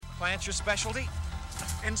Plants your specialty?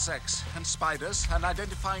 Insects and spiders and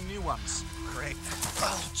identifying new ones. Great.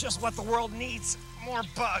 Oh, just what the world needs. More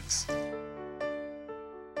bugs.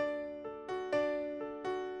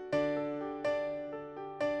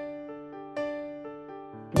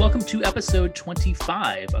 Welcome to episode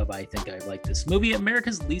 25 of I Think I Like This Movie,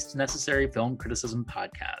 America's least necessary film criticism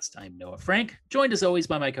podcast. I'm Noah Frank, joined as always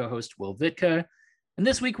by my co-host Will Vitka. And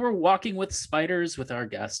this week we're walking with spiders with our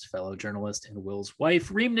guest, fellow journalist and Will's wife,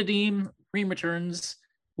 Reem Nadim. Reem returns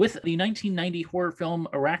with the 1990 horror film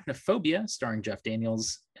Arachnophobia, starring Jeff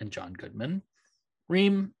Daniels and John Goodman.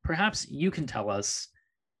 Reem, perhaps you can tell us,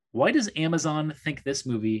 why does Amazon think this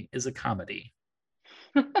movie is a comedy?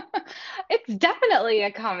 It's definitely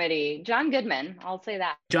a comedy. John Goodman, I'll say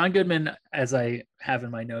that. John Goodman, as I have in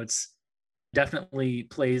my notes, definitely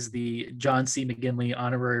plays the John C. McGinley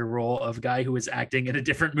honorary role of guy who is acting in a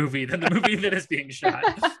different movie than the movie that is being shot.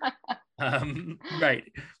 Right.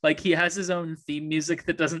 Like he has his own theme music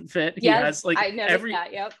that doesn't fit. He has like I noticed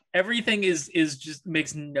that. Yep. Everything is just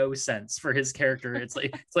makes no sense for his character. It's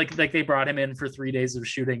like they brought him in for 3 days of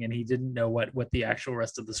shooting and he didn't know what the actual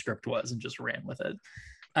rest of the script was and just ran with it.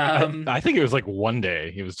 I think it was like one day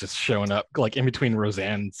he was just showing up like in between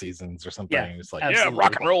Roseanne seasons or something. Yeah, he was like, absolutely. Yeah,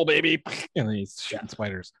 rock and roll, baby. And then he's shooting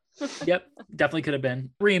spiders. Yep, definitely could have been.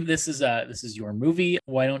 Reem, this is your movie.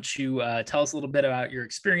 Why don't you tell us a little bit about your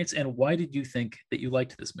experience and why did you think that you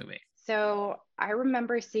liked this movie? So I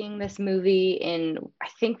remember seeing this movie I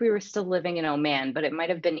think we were still living in Oman, but it might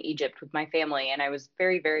have been Egypt with my family. And I was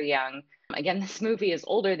very, very young. Again, this movie is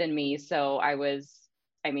older than me. So I was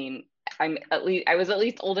at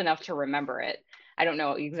least old enough to remember it. I don't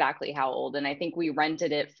know exactly how old. And I think we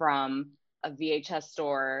rented it from a VHS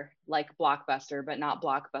store like Blockbuster, but not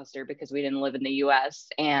Blockbuster because we didn't live in the US.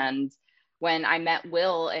 And when I met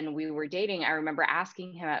Will and we were dating, I remember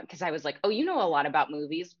asking him, because I was like, oh, you know a lot about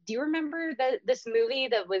movies. Do you remember this movie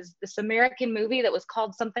this American movie that was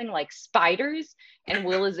called something like Spiders? And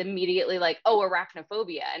Will is immediately like, oh,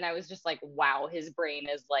 Arachnophobia. And I was just like, wow, his brain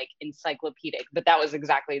is like encyclopedic. But that was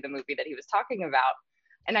exactly the movie that he was talking about.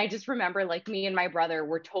 And I just remember like me and my brother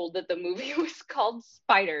were told that the movie was called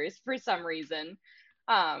Spiders for some reason.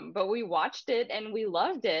 But we watched it and we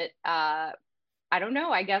loved it. I don't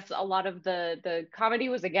know. I guess a lot of the comedy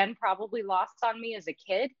was, again, probably lost on me as a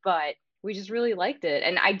kid, but we just really liked it.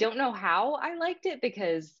 And I don't know how I liked it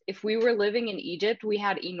because if we were living in Egypt, we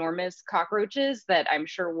had enormous cockroaches that I'm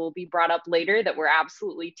sure will be brought up later that were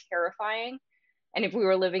absolutely terrifying. And if we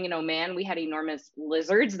were living in Oman, we had enormous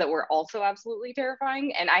lizards that were also absolutely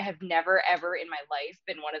terrifying. And I have never, ever in my life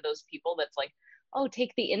been one of those people that's like, oh,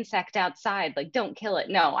 take the insect outside, like don't kill it.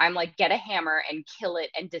 No, I'm like, get a hammer and kill it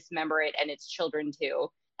and dismember it and its children too,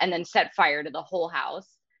 and then set fire to the whole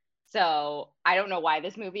house. So I don't know why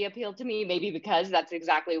this movie appealed to me, maybe because that's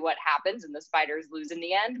exactly what happens and the spiders lose in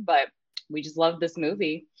the end, but we just love this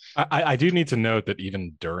movie. I do need to note that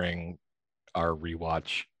even during our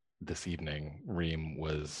rewatch this evening, Reem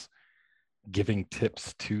was giving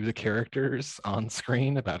tips to the characters on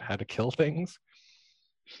screen about how to kill things.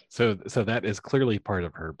 So that is clearly part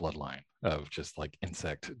of her bloodline of just like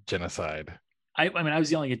insect genocide. I mean, I was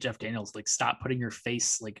yelling at Jeff Daniels, like, stop putting your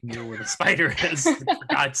face like near where the spider is, for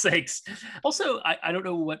God's sakes. Also, I don't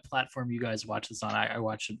know what platform you guys watch this on. I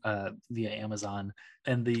watch it via Amazon,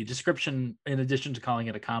 and the description, in addition to calling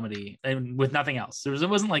it a comedy, and with nothing else, it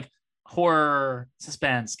wasn't like horror,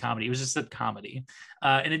 suspense, comedy. It was just a comedy.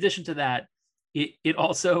 In addition to that, it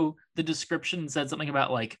also, the description said something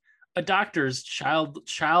about like a doctor's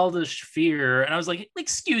childish fear, and I was like,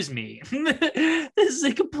 excuse me, this is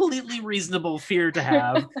a completely reasonable fear to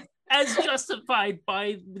have, as justified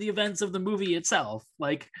by the events of the movie itself.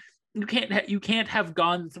 Like, you can't have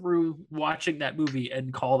gone through watching that movie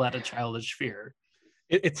and call that a childish fear.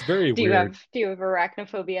 It's very weird. Do you have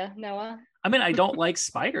arachnophobia, Noah? I mean, I don't like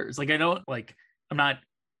spiders. Like, I'm not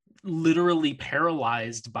literally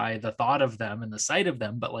paralyzed by the thought of them and the sight of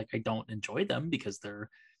them, but like, I don't enjoy them because they're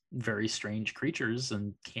very strange creatures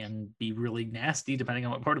and can be really nasty depending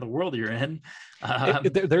on what part of the world you're in.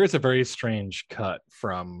 There is a very strange cut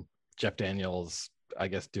from Jeff Daniels, I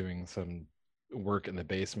guess, doing some work in the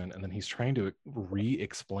basement, and then he's trying to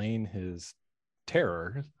re-explain his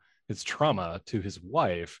terror, his trauma to his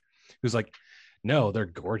wife, who's like, no, they're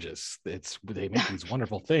gorgeous. They make these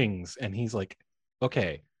wonderful things. And he's like,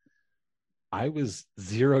 okay, I was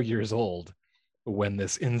 0 years old when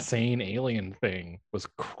this insane alien thing was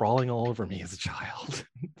crawling all over me as a child.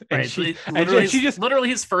 Right. she Literally, she just literally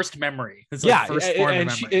his first memory. His yeah, first form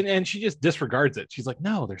of she memory. and she just disregards it. She's like,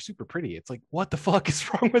 no, they're super pretty. It's like, what the fuck is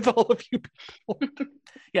wrong with all of you people?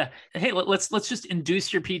 Yeah. Hey, let's just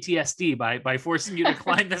induce your PTSD by forcing you to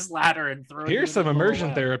climb this ladder and throw. Here's some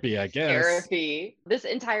immersion therapy, I guess. Therapy. This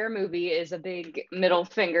entire movie is a big middle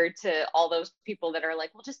finger to all those people that are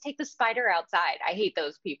like, well, just take the spider outside. I hate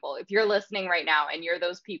those people. If you're listening right now and you're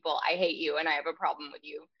those people, I hate you and I have a problem with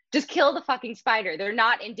you. Just kill the fucking spider. They're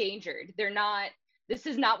not endangered. This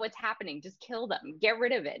is not what's happening. Just kill them. Get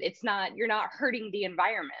rid of it. You're not hurting the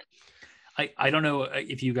environment. I don't know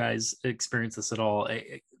if you guys experience this at all.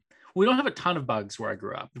 We don't have a ton of bugs where I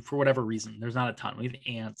grew up for whatever reason. There's not a ton. We have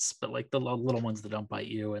ants, but like the little ones that don't bite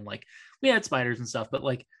you, and like we had spiders and stuff. But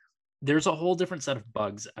like there's a whole different set of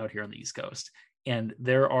bugs out here on the East Coast, and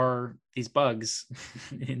there are these bugs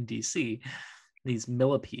in DC, these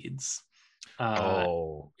millipedes.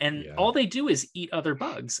 And all they do is eat other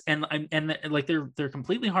bugs, and like they're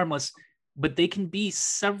completely harmless, but they can be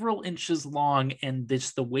several inches long, and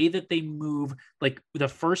this the way that they move. Like the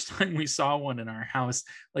first time we saw one in our house,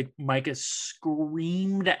 like Micah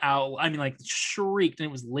screamed out. I mean, like shrieked, and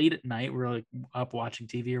it was late at night. We were like up watching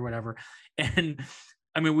TV or whatever, and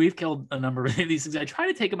I mean, we've killed a number of these things. I try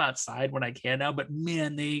to take them outside when I can now, but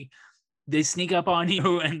man, they sneak up on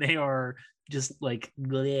you, and they are just like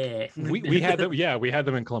bleh. we had them. Yeah, we had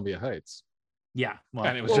them in Columbia Heights. Yeah, well,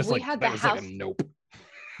 and it was just like that was like a nope.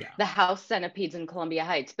 Yeah. The house centipedes in Columbia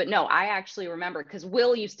Heights. But no, I actually remember because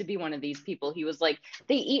Will used to be one of these people. He was like,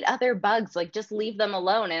 they eat other bugs, like just leave them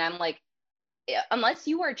alone. And I'm like, unless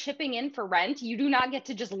you are chipping in for rent, you do not get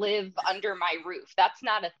to just live under my roof. That's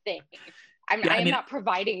not a thing. I am not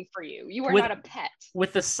providing for you. You are not a pet.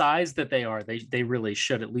 With the size that they are, they really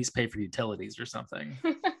should at least pay for utilities or something.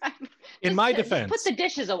 In my defense, put the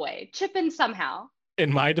dishes away. Chip in somehow.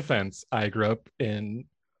 In my defense, I grew up in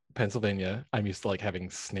Pennsylvania. I'm used to like having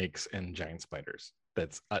snakes and giant spiders.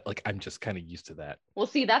 That's like I'm just kind of used to that. Well,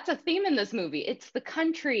 see, that's a theme in this movie. It's the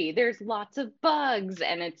country. There's lots of bugs,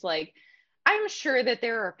 and it's like I'm sure that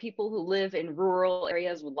there are people who live in rural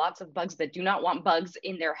areas with lots of bugs that do not want bugs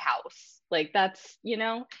in their house. Like that's,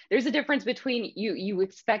 there's a difference between you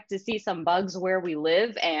expect to see some bugs where we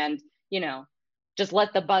live and, just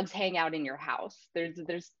let the bugs hang out in your house.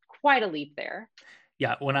 There's quite a leap there.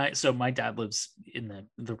 Yeah, so my dad lives in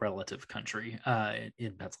the relative country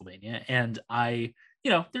in Pennsylvania, and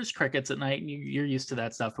there's crickets at night, and you're used to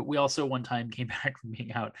that stuff. But we also one time came back from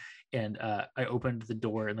being out, and I opened the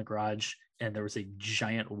door in the garage, and there was a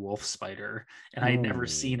giant wolf spider, and I had never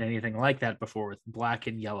seen anything like that before, with black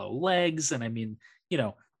and yellow legs, and I mean,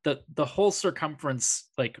 the whole circumference,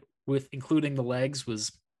 like with including the legs,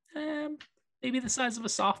 was maybe the size of a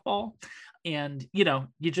softball, and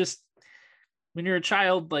you just. When you're a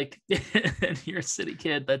child, like, and you're a city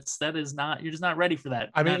kid, you're just not ready for that.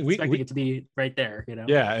 I mean, we expecting it to be right there,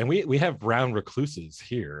 Yeah, and we have brown recluses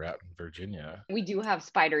here out in Virginia. We do have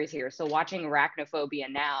spiders here, so watching Arachnophobia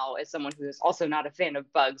now, as someone who is also not a fan of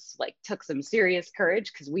bugs, like took some serious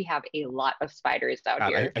courage because we have a lot of spiders out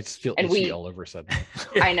here. I just feel itchy all over a sudden.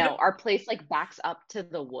 I know our place like backs up to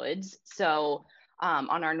the woods, so.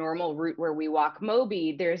 On our normal route where we walk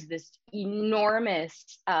Moby, there's this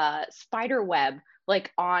enormous spider web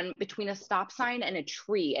like on between a stop sign and a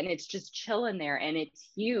tree, and it's just chilling there, and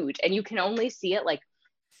it's huge, and you can only see it like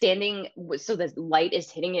standing so the light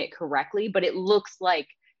is hitting it correctly, but it looks like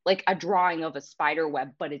a drawing of a spider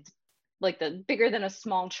web, but it's like bigger than a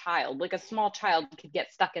small child. Like a small child could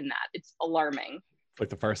get stuck in that. It's alarming. Like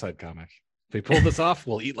the Far Side comic. If we pull this off,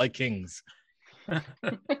 we'll eat like kings.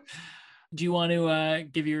 Do you want to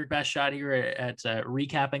give your best shot here at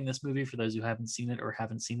recapping this movie for those who haven't seen it or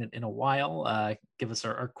haven't seen it in a while? Give us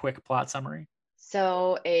our quick plot summary.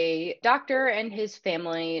 So a doctor and his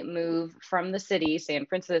family move from the city, San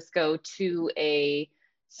Francisco, to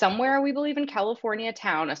somewhere we believe in California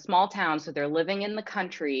town, a small town. So they're living in the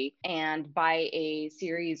country, and by a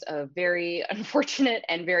series of very unfortunate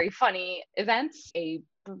and very funny events, a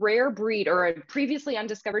rare breed or a previously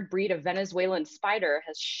undiscovered breed of Venezuelan spider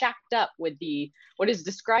has shacked up with what is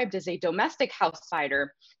described as a domestic house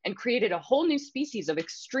spider and created a whole new species of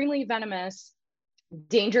extremely venomous,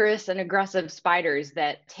 dangerous, and aggressive spiders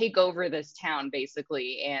that take over this town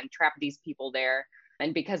basically and trap these people there.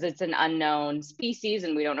 And because it's an unknown species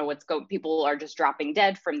and we don't know people are just dropping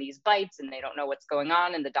dead from these bites and they don't know what's going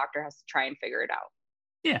on, and the doctor has to try and figure it out.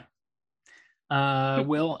 Yeah.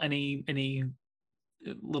 Will, any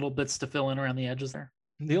little bits to fill in around the edges there?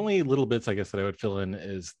 The only little bits I guess that I would fill in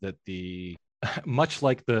is that the much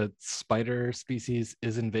like the spider species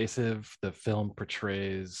is invasive, the film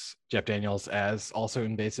portrays Jeff Daniels as also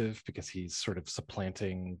invasive because he's sort of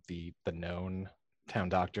supplanting the known town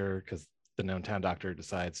doctor, because the known town doctor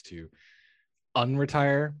decides to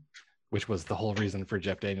unretire, which was the whole reason for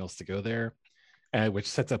Jeff Daniels to go there, which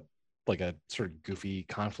sets up like a sort of goofy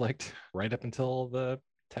conflict right up until the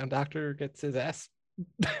town doctor gets his ass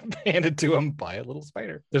handed to him by a little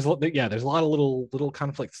spider. There's a lot of little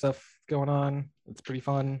conflict stuff going on. It's pretty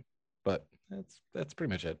fun, but that's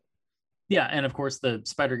pretty much it. Yeah, and of course the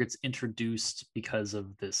spider gets introduced because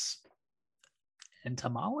of this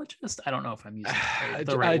entomologist. I don't know if I'm using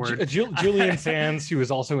the right word. Julian Sands, who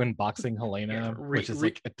was also in Boxing Helena, Yeah, which is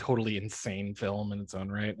like a totally insane film in its own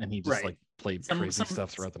right, and he just like played crazy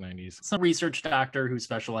stuff throughout the 90s. Some research doctor who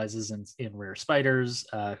specializes in rare spiders,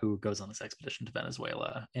 who goes on this expedition to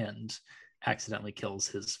Venezuela and accidentally kills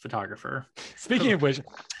his photographer. Speaking of which,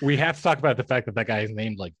 we have to talk about the fact that guy is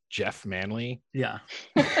named like Jeff Manley. Yeah.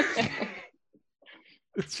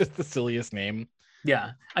 It's just the silliest name.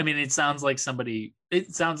 Yeah, I mean, it sounds like someone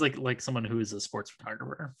who is a sports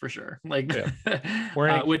photographer for sure. Like, yeah.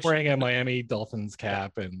 wearing a Miami Dolphins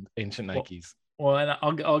cap and ancient Nikes. Well, and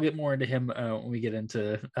I'll get more into him when we get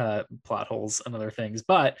into plot holes and other things.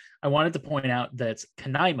 But I wanted to point out that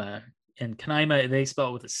Canaima, and Canaima, they spell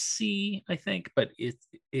it with a C, I think, but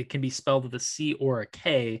it can be spelled with a C or a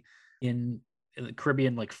K in the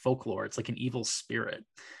Caribbean like folklore. It's like an evil spirit,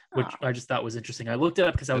 which I just thought was interesting. I looked it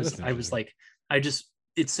up because I was like,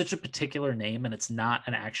 it's such a particular name, and it's not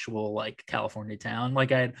an actual like California town.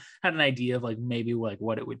 Like I had an idea of like maybe like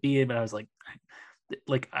what it would be, but I was like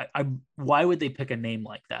I why would they pick a name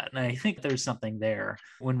like that? And I think there's something there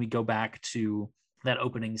when we go back to that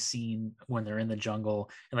opening scene when they're in the jungle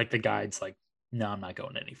and like the guide's like, no, I'm not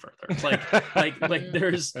going any further. Like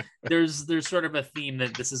there's sort of a theme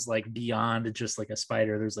that this is like beyond just like a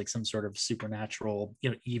spider. There's like some sort of supernatural,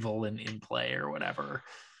 evil in play or whatever.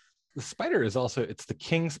 The spider is also, it's the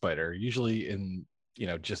king spider, usually in,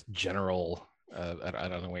 just general, I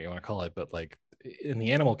don't know what you want to call it, but like in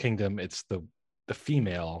the animal kingdom, it's the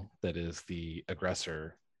female that is the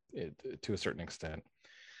aggressor to a certain extent.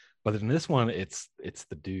 But in this one, it's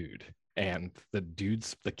the dude. And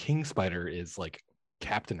the king spider is like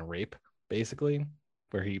Captain Rape, basically,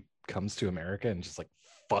 where he comes to America and just like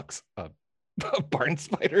fucks a barn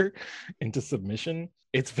spider into submission.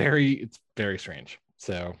 It's very strange.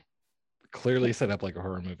 So clearly set up like a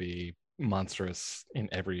horror movie, monstrous in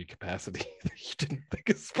every capacity that you didn't think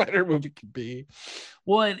a spider movie could be.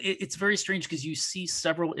 Well, and it's very strange because you see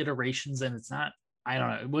several iterations, and it's not, I don't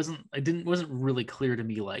know, it wasn't really clear to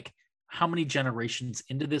me like how many generations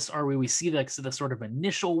into this are we? We see the sort of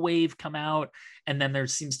initial wave come out, and then there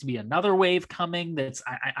seems to be another wave coming. That's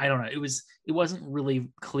I don't know. It wasn't really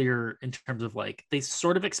clear in terms of like they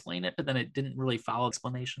sort of explain it, but then it didn't really follow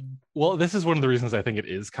explanation. Well, this is one of the reasons I think it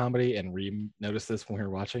is comedy, and Reem noticed this when we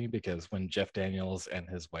were watching, because when Jeff Daniels and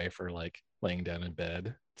his wife are like laying down in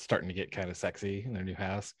bed, starting to get kind of sexy in their new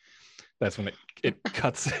house, that's when it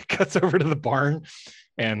cuts over to the barn,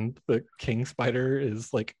 and the king spider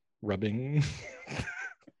is like rubbing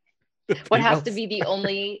what has to be the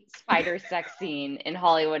only spider sex scene in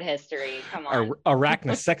Hollywood history. Come on.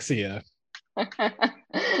 Arachnosexia.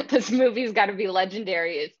 This movie's got to be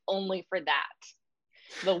legendary. It's only for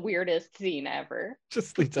that. The weirdest scene ever.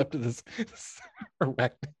 Just leads up to this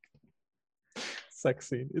arachnic sex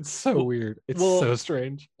scene. It's so weird. It's so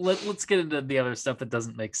strange. Let's get into the other stuff that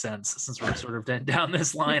doesn't make sense, since we're sort of down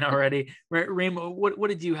this line already. Reem, what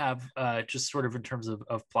did you have just sort of in terms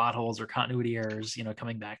of plot holes or continuity errors,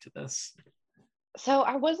 coming back to this? So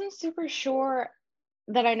I wasn't super sure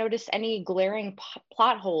that I noticed any glaring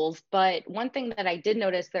plot holes, but one thing that I did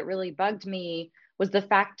notice that really bugged me was the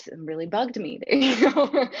fact, really bugged me. There you go.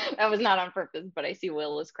 That was not on purpose, but I see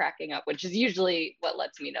Will is cracking up, which is usually what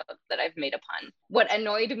lets me know that I've made a pun. What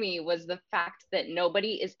annoyed me was the fact that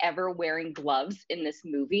nobody is ever wearing gloves in this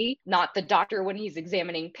movie. Not the doctor when he's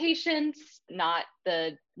examining patients, no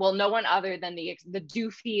one other than the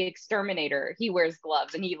doofy exterminator. He wears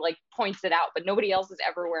gloves and he like points it out, but nobody else is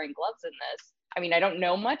ever wearing gloves in this. I mean, I don't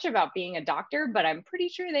know much about being a doctor, but I'm pretty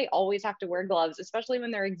sure they always have to wear gloves, especially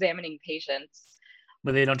when they're examining patients.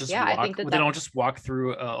 But they don't just walk. They don't just walk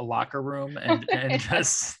through a locker room and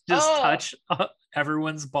just touch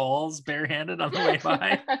everyone's balls barehanded on the way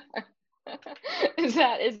by. Is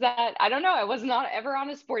that? I don't know. I was not ever on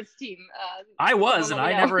a sports team. I was, and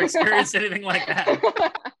I never experienced anything like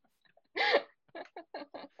that.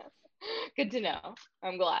 Good to know.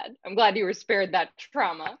 I'm glad you were spared that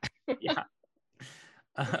trauma. Yeah.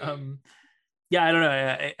 Yeah, I don't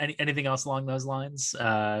know. Anything else along those lines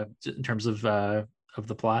in terms of the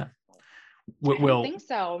plot? I don't think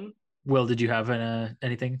so. Will, did you have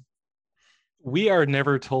anything? We are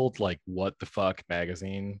never told like what the fuck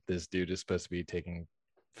magazine this dude is supposed to be taking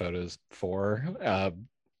photos for.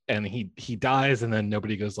 And he dies, and then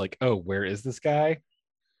nobody goes like, oh, where is this guy?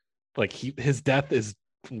 Like his death is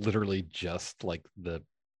literally just like the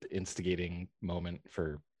instigating moment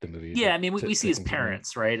for the movie. Yeah, I mean, we see his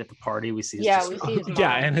parents, right, at the party. We see his we see his mom.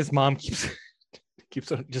 Yeah, and his mom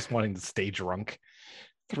keeps on just wanting to stay drunk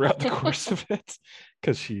throughout the course of it,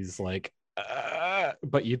 because she's like,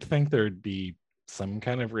 but you'd think there'd be some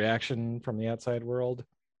kind of reaction from the outside world,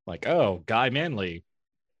 like, oh, Guy Manley,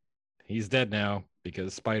 he's dead now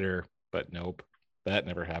because Spider. But nope, that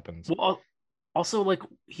never happens. Well, also, like,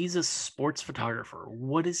 he's a sports photographer.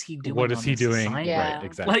 What is he doing? What is he doing? Yeah. Right,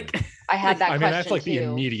 exactly. Like, I had that. I mean, that's like too. the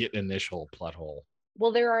immediate initial plot hole.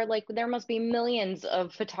 Well, there must be millions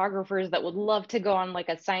of photographers that would love to go on like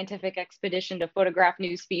a scientific expedition to photograph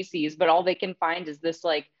new species, but all they can find is this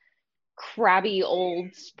like crabby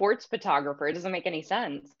old sports photographer. It doesn't make any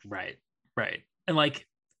sense. Right. And like,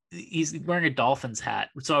 he's wearing a Dolphins hat.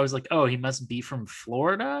 So I was like, oh, he must be from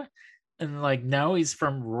Florida. And like, no, he's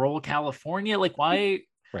from rural California. Like, why?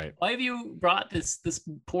 Right. Why have you brought this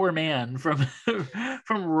poor man from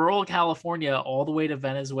from rural California all the way to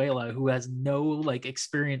Venezuela, who has no like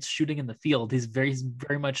experience shooting in the field? He's very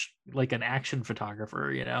much like an action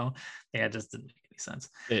photographer, you know? Yeah, it just didn't make any sense.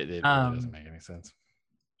 It really doesn't make any sense.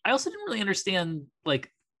 I also didn't really understand, like,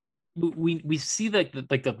 we see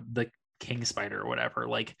the king spider or whatever,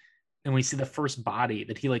 like, and we see the first body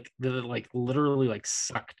that he literally like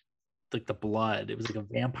sucked like the blood. It was like a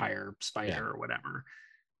vampire spider or whatever.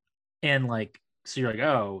 And like, so you're like,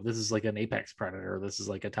 oh, this is like an apex predator. This is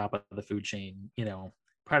like a top of the food chain, you know,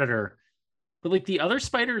 predator. But like the other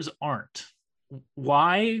spiders aren't.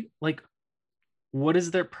 Why? Like, what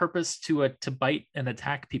is their purpose to bite and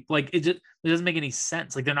attack people? Like, it doesn't make any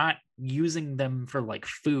sense. Like, they're not using them for like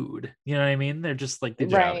food. You know what I mean? They're just like, they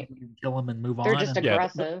just kill them and move on. They're just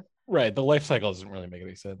aggressive. Right. The life cycle doesn't really make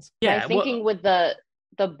any sense. Yeah. My thinking with the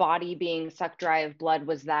body being sucked dry of blood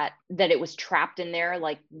was that it was trapped in there,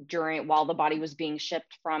 like while the body was being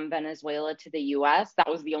shipped from Venezuela to the US. That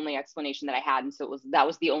was the only explanation that I had. And so that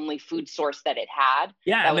was the only food source that it had.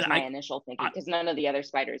 Yeah. That was my initial thinking, because none of the other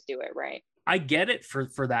spiders do it, right? I get it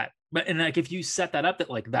for that. But, and like, if you set that up that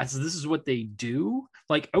like this is what they do,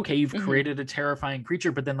 like, okay, you've created a terrifying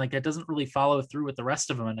creature, but then like it doesn't really follow through with the rest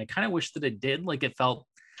of them. And I kind of wish that it did. Like, it felt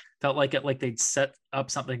like they'd set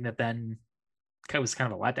up something that then was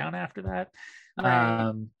kind of a letdown after that. Right.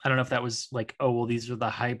 I don't know if that was like, oh, well, these are the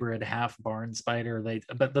hybrid half barn spider.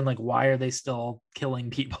 But then like, why are they still killing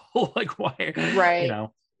people? Like, why? Right. You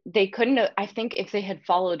know, they couldn't have, I think if they had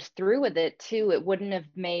followed through with it too, it would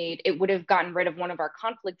have gotten rid of one of our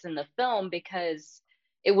conflicts in the film, because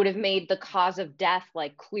it would have made the cause of death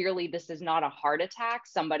like, clearly this is not a heart attack.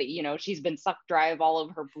 Somebody, you know, she's been sucked dry of all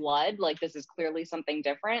of her blood. Like, this is clearly something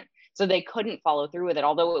different. So they couldn't follow through with it.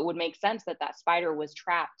 Although it would make sense that spider was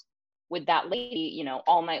trapped with that lady, you know,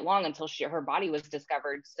 all night long until her body was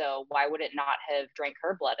discovered. So why would it not have drank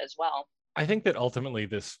her blood as well? I think that ultimately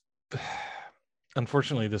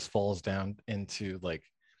unfortunately, this falls down into like,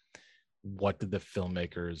 what did the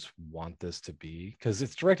filmmakers want this to be? Because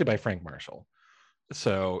it's directed by Frank Marshall.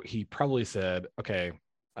 So he probably said, okay,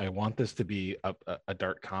 I want this to be a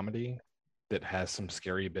dark comedy that has some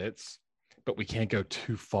scary bits, but we can't go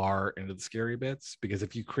too far into the scary bits, because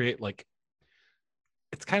if you create like,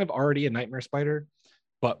 it's kind of already a nightmare spider,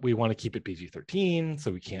 but we want to keep it PG-13, so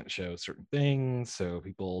we can't show certain things. So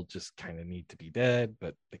people just kind of need to be dead,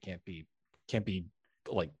 but they can't be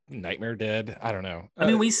like nightmare dead. I don't know. I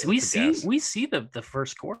mean, we see the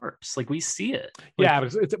first corpse. Like, we see it. Like, yeah,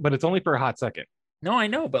 but it's only for a hot second. No, I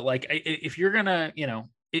know, but like, if you're gonna, you know,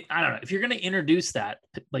 I don't know, if you're gonna introduce that,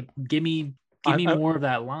 like, give me more of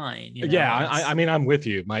that line. You know? Yeah, I mean, I'm with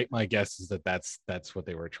you. My guess is that's what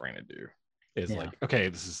they were trying to do. Is like, okay,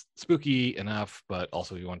 this is spooky enough, but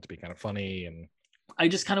also we want it to be kind of funny. And I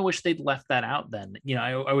just kind of wish they'd left that out. Then, you know,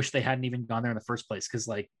 I wish they hadn't even gone there in the first place, because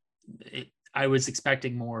like, I was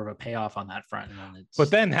expecting more of a payoff on that front.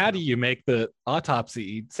 But then how do you make the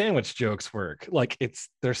autopsy sandwich jokes work? Like,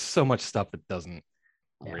 there's so much stuff that doesn't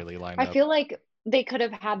really line up. I feel like they could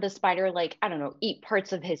have had the spider, like, I don't know, eat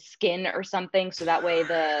parts of his skin or something, so that way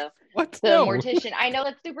the mortician, I know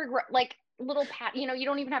that's super like little pat, you know, you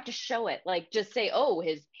don't even have to show it, like, just say, oh,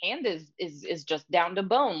 his hand is just down to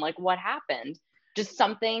bone, like, what happened? Just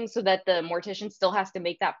something so that the mortician still has to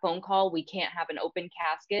make that phone call. We can't have an open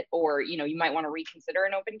casket, or, you know, you might want to reconsider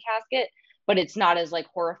an open casket. but it's not as like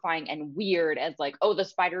horrifying and weird as like, oh, the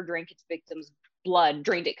spider drank its victim's blood,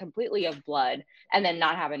 drained it completely of blood, and then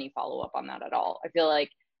not have any follow-up on that at all. I feel like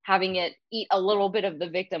having it eat a little bit of the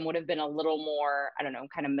victim would have been a little more, I don't know,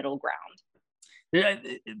 kind of middle ground. Yeah,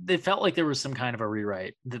 it felt like there was some kind of a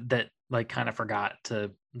rewrite that like kind of forgot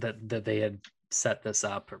that they had set this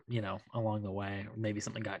up, along the way, or maybe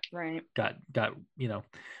something got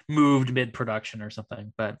moved mid-production or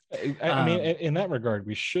something. But I mean, in that regard,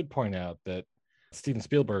 we should point out that Steven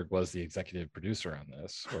Spielberg was the executive producer on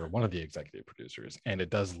this, or one of the executive producers, and it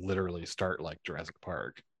does literally start like Jurassic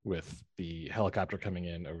Park, with the helicopter coming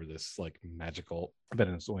in over this like magical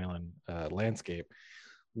Venezuelan landscape.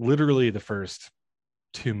 Literally the first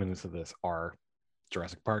 2 minutes of this are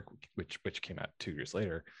Jurassic Park, which came out 2 years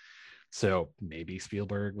later. So maybe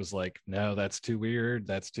Spielberg was like, no, that's too weird,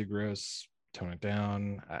 that's too gross, tone it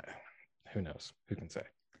down. Who knows? Who can say?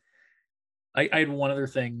 I had one other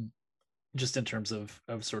thing, just in terms of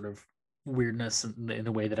sort of weirdness in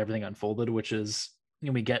the way that everything unfolded, which is,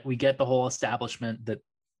 we get the whole establishment that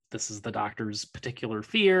this is the doctor's particular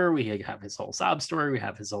fear. We have his whole sob story. We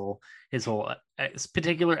have his whole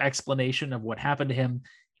particular explanation of what happened to him.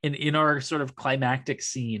 In our sort of climactic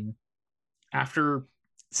scene, after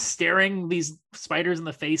staring these spiders in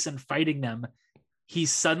the face and fighting them,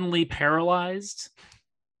 he's suddenly paralyzed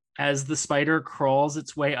as the spider crawls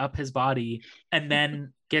its way up his body and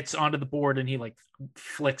then gets onto the board, and he like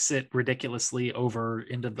flicks it ridiculously over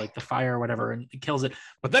into like the fire or whatever and kills it.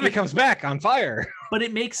 But then it comes back on fire. But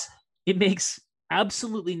it makes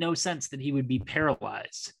absolutely no sense that he would be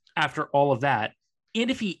paralyzed after all of that. And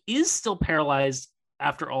if he is still paralyzed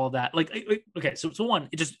after all of that, like, okay, so one,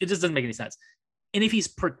 it just doesn't make any sense. And if he's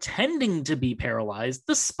pretending to be paralyzed,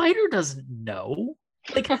 the spider doesn't know.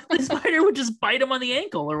 Like, the spider would just bite him on the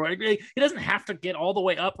ankle or whatever. He doesn't have to get all the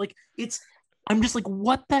way up. Like, I'm just like,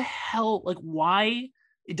 what the hell? Like, why?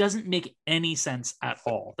 It doesn't make any sense at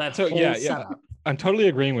all. That so whole yeah, setup. I'm totally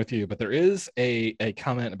agreeing with you, but there is a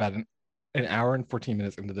comment about an hour and 14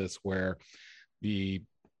 minutes into this where the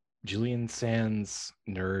Julian Sands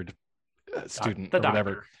nerd student, or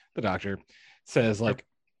whatever, the doctor, says like,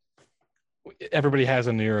 everybody has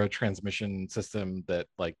a neurotransmission system that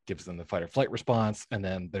like gives them the fight or flight response, and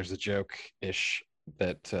then there's a joke-ish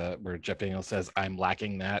that where Jeff Daniels says, I'm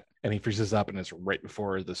lacking that, and he freezes up, and it's right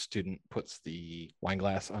before the student puts the wine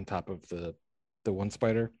glass on top of the one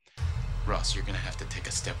spider. Ross, you're gonna have to take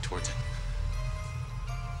a step towards it.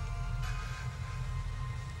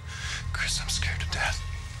 Chris, I'm scared to death.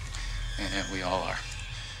 And we all are.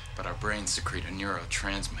 But our brains secrete a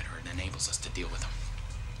neurotransmitter and enables us to deal with them.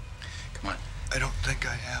 Come on. I don't think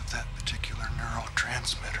I have that particular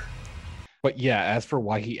neurotransmitter. But yeah, as for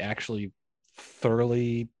why he actually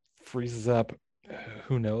thoroughly freezes up,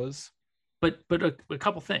 who knows? But a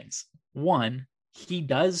couple things. One, he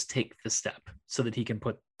does take the step so that he can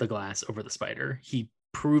put the glass over the spider. He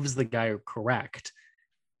proves the guy correct.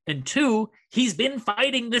 And two, he's been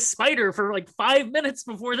fighting this spider for like 5 minutes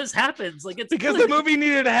before this happens. Like, it's because the movie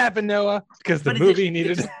needed to happen, Noah. Because the movie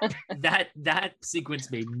needed that sequence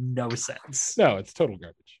made no sense. No, it's total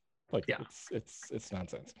garbage. Like, yeah, it's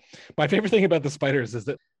nonsense. My favorite thing about the spiders is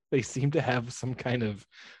that they seem to have some kind of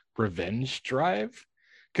revenge drive,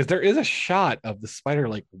 because there is a shot of the spider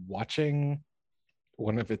like watching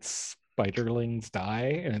one of its spiderlings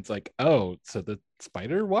die, and it's like, oh, so the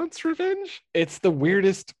spider wants revenge? It's the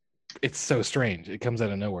weirdest. It's so strange. It comes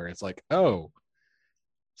out of nowhere. It's like, oh,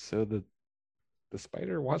 so the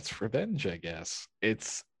spider wants revenge, I guess.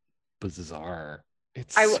 It's bizarre.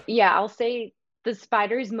 I'll say the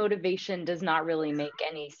spider's motivation does not really make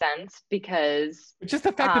any sense, because just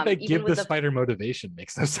the fact that they give the spider motivation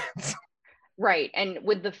makes no sense. Right. And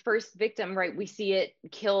with the first victim, right, we see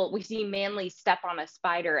Manly step on a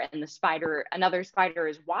spider, and another spider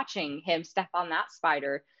is watching him step on that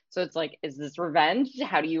spider. So it's like, is this revenge?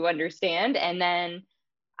 How do you understand? And then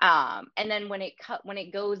when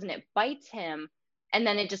it goes and it bites him, and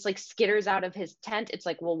then it just like skitters out of his tent, it's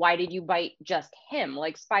like, well, why did you bite just him?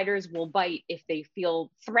 Like, spiders will bite if they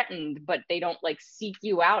feel threatened, but they don't like seek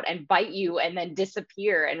you out and bite you and then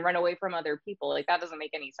disappear and run away from other people. Like, that doesn't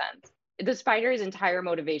make any sense. The spider's entire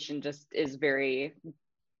motivation just is very,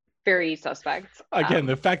 very suspect. Again,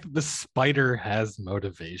 the fact that the spider has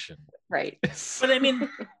motivation. Right. But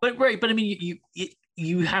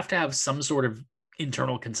you have to have some sort of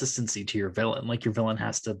internal consistency to your villain. Like, your villain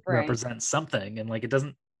has to represent something, and like, it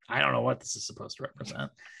doesn't. I don't know what this is supposed to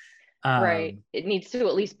represent. Right. It needs to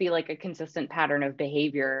at least be like a consistent pattern of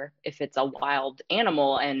behavior if it's a wild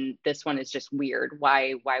animal, and this one is just weird.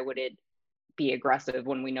 Why would it be aggressive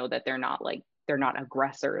when we know that they're not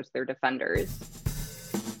aggressors, they're defenders?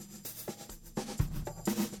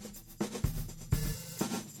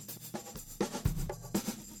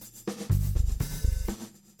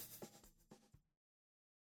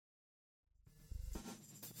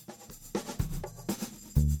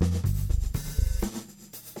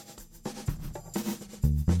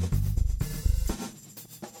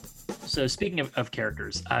 So speaking of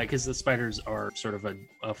characters, because the spiders are sort of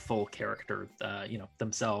a full character,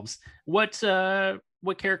 themselves. What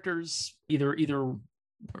characters either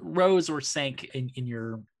rose or sank in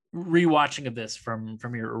your rewatching of this from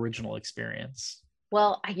your original experience?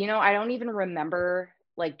 Well, I don't even remember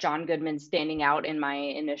like John Goodman standing out in my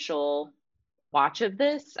initial watch of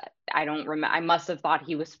this. I don't remember. I must have thought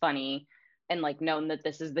he was funny and like known that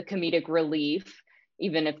this is the comedic relief,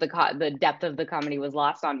 even if the depth of the comedy was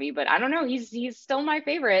lost on me. But I don't know. He's still my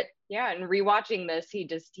favorite. Yeah, and rewatching this,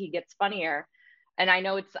 he gets funnier. And I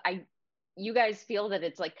know you guys feel that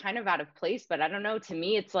it's like kind of out of place, but I don't know. To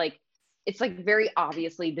me, it's like very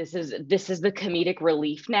obviously this is the comedic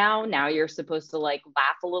relief now. Now you're supposed to like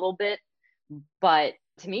laugh a little bit, but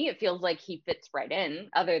to me it feels like he fits right in.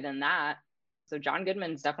 Other than that, so John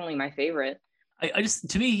Goodman's definitely my favorite. I just,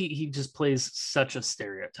 to me, he just plays such a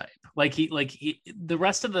stereotype. Like the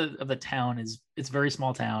rest of the town it's a very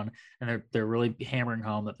small town, and they're really hammering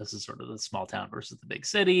home that this is sort of the small town versus the big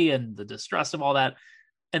city and the distrust of all that.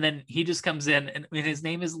 And then he just comes in, and his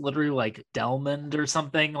name is literally like Delmond or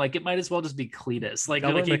something. Like it might as well just be Cletus. Like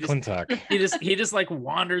McClintock. he just like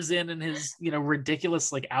wanders in his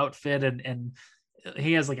ridiculous like outfit, and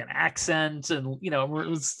he has like an accent, and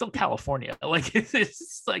it's still California. Like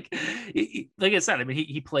it's like I said. I mean,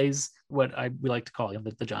 he plays what we like to call him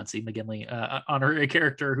the John C. McGinley honorary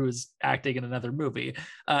character who is acting in another movie,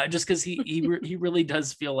 just because he really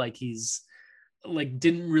does feel like he's like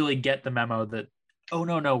didn't really get the memo that. Oh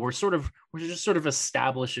no, we're just sort of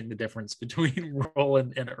establishing the difference between rural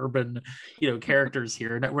and urban, characters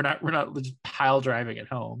here. And we're not just pile driving it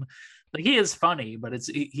home. Like he is funny, but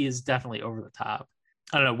he is definitely over the top.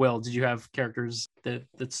 I don't know, Will, did you have characters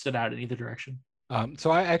that stood out in either direction? So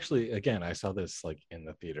I actually, again, I saw this like in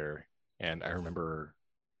the theater, and I remember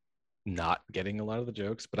not getting a lot of the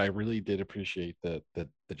jokes, but I really did appreciate the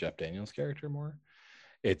Jeff Daniels character more.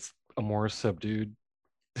 It's a more subdued.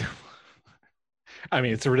 I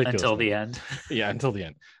mean, it's a ridiculous until the end. Yeah, until the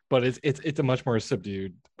end. But it's a much more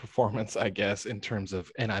subdued performance, I guess, in terms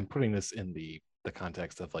of, and I'm putting this in the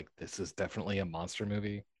context of like, this is definitely a monster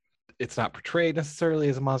movie. It's not portrayed necessarily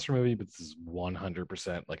as a monster movie, but this is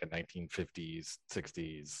 100% like a 1950s,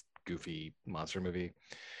 60s goofy monster movie.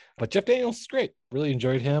 But Jeff Daniels is great. Really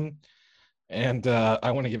enjoyed him. And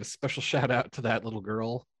I want to give a special shout out to that little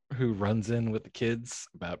girl who runs in with the kids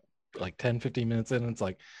about like 10-15 minutes in, and it's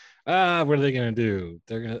like, what are they gonna do?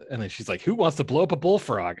 And then she's like, who wants to blow up a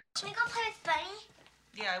bullfrog? Can we go play with Bunny?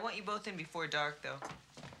 Yeah, I want you both in before dark, though.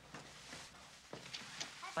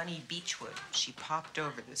 Bunny Beechwood. She popped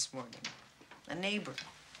over this morning. A neighbor.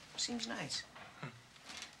 Seems nice.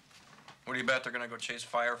 What do you bet they're gonna go chase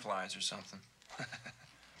fireflies or something?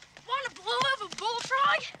 Want to blow up a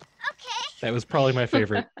bullfrog? Okay. That was probably my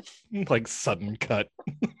favorite, like, sudden cut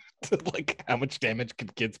to, like, how much damage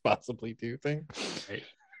could kids possibly do thing. Right.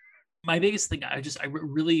 My biggest thing, I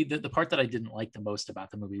really, the part that I didn't like the most about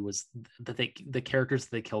the movie was that the characters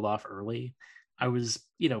that they killed off early. I was,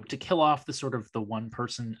 to kill off the sort of the one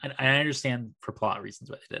person, and I understand for plot reasons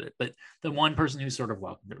why they did it, but the one person who's sort of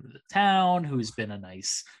welcomed over to the town, who's been a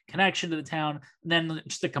nice connection to the town, and then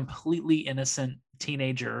just a completely innocent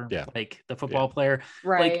teenager, like the football player,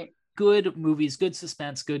 right? Like good movies, good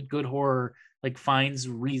suspense, good horror, like finds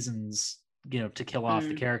reasons, to kill off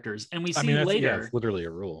the characters, and we see later. It's literally a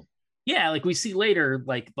rule. Yeah, like we see later,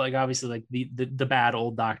 like obviously, like the bad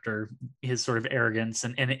old doctor, his sort of arrogance,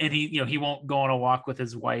 and he he won't go on a walk with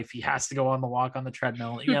his wife. He has to go on the walk on the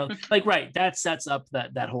treadmill. Like right, that sets up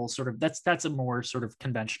that whole sort of that's a more sort of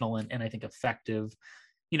conventional and I think effective,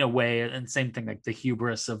 way. And same thing, like the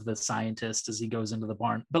hubris of the scientist as he goes into the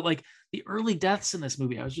barn. But like the early deaths in this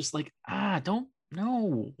movie, I was just like, don't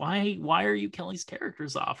know why are you killing these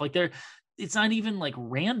characters off? Like it's not even like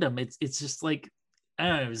random. It's just like. I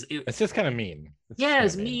don't know, it's just kind of mean.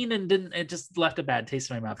 It's mean, and it just left a bad taste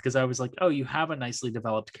in my mouth because I was like, oh, you have a nicely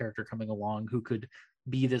developed character coming along who could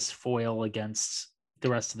be this foil against the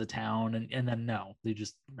rest of the town, and then no, they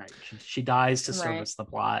just she dies to service the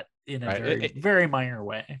plot in a very minor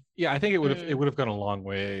way. Yeah, I think it would have gone a long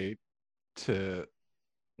way to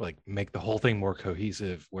like make the whole thing more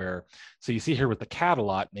cohesive, where so you see her with the cat a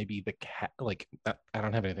lot, maybe the cat, like I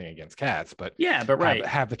don't have anything against cats, but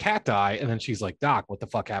have the cat die, and then she's like, Doc, what the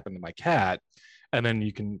fuck happened to my cat? And then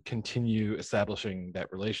you can continue establishing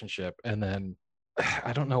that relationship. And then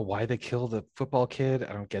I don't know why they kill the football kid.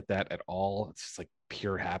 I don't get that at all. It's just like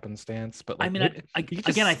pure happenstance. But like, I mean, I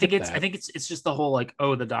think it's just the whole like,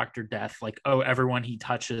 oh, the doctor death, like, oh, everyone he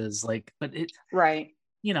touches, like, but it right.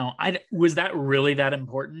 Was that really that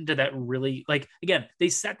important? Did that really, like, again, they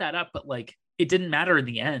set that up, but like it didn't matter in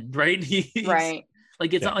the end, right? Right.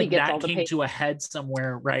 Like it's not He like gets all that the came to a head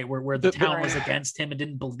somewhere, right? Where the town was against him and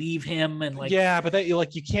didn't believe him, and like yeah, but that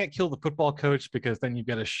you can't kill the football coach because then you've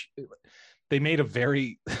got to. They made a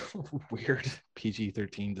very weird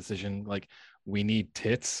PG-13 decision. Like we need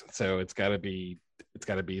tits, so it's got to be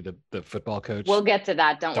the football coach. We'll get to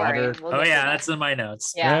that. Don't worry. We'll oh get yeah, to that's in my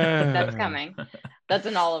notes. Yeah, that's coming. That's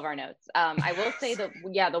in all of our notes. I will say that,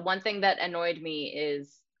 the one thing that annoyed me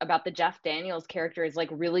is about the Jeff Daniels character is like,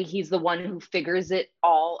 really, he's the one who figures it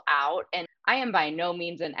all out. And I am by no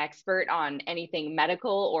means an expert on anything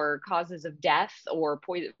medical or causes of death or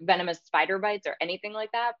venomous spider bites or anything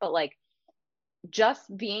like that. But like,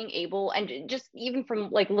 just being able, and just even from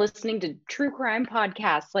like listening to true crime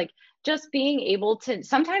podcasts, like just being able to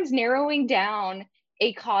sometimes narrowing down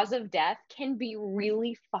a cause of death can be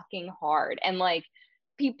really fucking hard. And like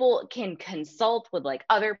people can consult with like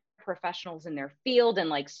other professionals in their field and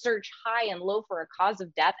like search high and low for a cause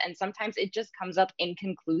of death, and sometimes it just comes up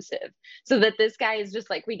inconclusive. So that this guy is just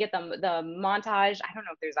like, we get the montage, I don't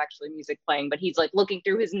know if there's actually music playing, but he's like looking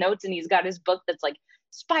through his notes and he's got his book that's like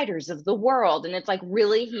Spiders of the World, and it's like,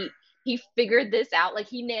 really, he figured this out. Like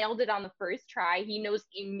he nailed it on the first try. He knows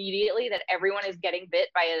immediately that everyone is getting bit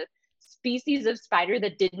by a species of spider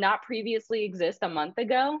that did not previously exist a month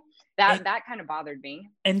ago. That kind of bothered me.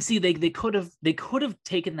 And see, they could have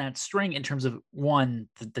taken that string in terms of, one,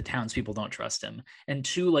 the townspeople don't trust him, and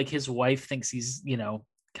two, like his wife thinks he's, you know,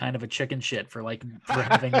 kind of a chicken shit for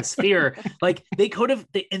having this fear. Like they could have,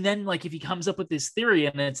 and then like if he comes up with this theory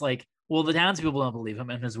and it's like, well, the townspeople don't believe him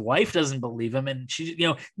and his wife doesn't believe him, and she, you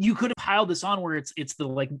know, you could have piled this on where it's the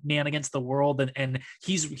like man against the world, and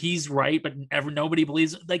he's right, but nobody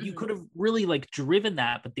believes. Like you could have really like driven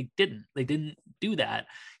that, but they didn't do that.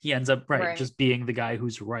 He ends up right just being the guy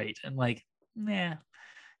who's right, and like,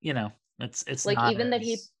 you know, it's like, even that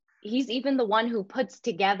he's even the one who puts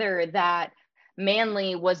together that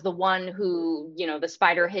Manley was the one who, you know, the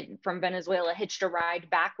spider from Venezuela hitched a ride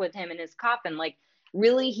back with him in his coffin. Like,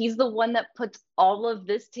 really, he's the one that puts all of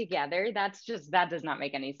this together. That does not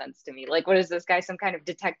make any sense to me. Like, what is this guy, some kind of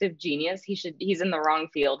detective genius? He's in the wrong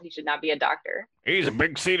field. He should not be a doctor. He's a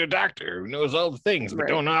big cedar doctor who knows all the things, but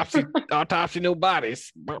don't autopsy no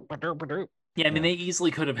bodies. Yeah, I mean, they easily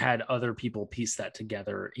could have had other people piece that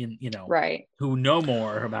together in, you know, right, who know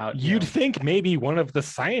more about. You'd think maybe one of the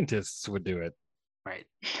scientists would do it. Right.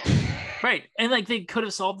 Right. And like they could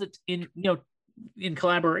have solved it in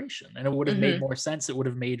collaboration, and it would have made more sense. It would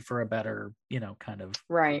have made for a better, you know, kind of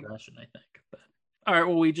progression, I think. But all right,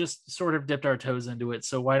 well, we just sort of dipped our toes into it,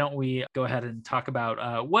 so why don't we go ahead and talk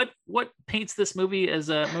about what paints this movie as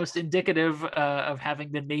most indicative of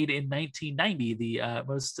having been made in 1990, the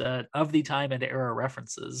most of the time and era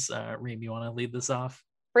references. Reem, you want to lead this off?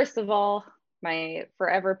 First of all, my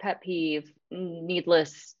forever pet peeve: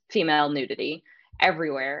 needless female nudity.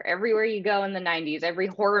 Everywhere you go in the 90s, every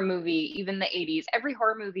horror movie, even the 80s, every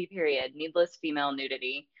horror movie period, needless female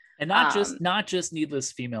nudity. And not just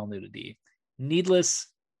needless female nudity, needless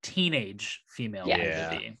teenage female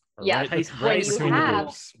nudity. Yeah, right between the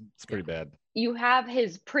boobs. It's pretty bad. You have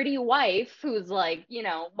his pretty wife who's like, you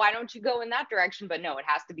know, why don't you go in that direction? But no, it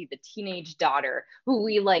has to be the teenage daughter who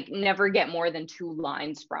we like never get more than 2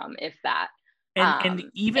 lines from, if that. And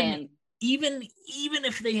even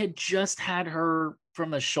if they had just had her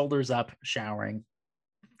from the shoulders up showering,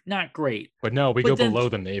 not great. But no, we go below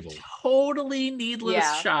the navel. Totally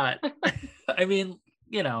needless shot. I mean,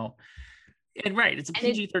 you know, and right, it's a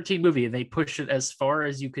PG-13 movie, and they push it as far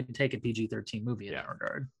as you can take a PG-13 movie in that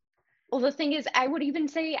regard. Well, the thing is, I would even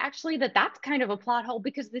say actually that's kind of a plot hole,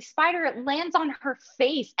 because the spider lands on her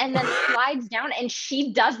face and then slides down, and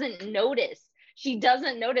she doesn't notice. She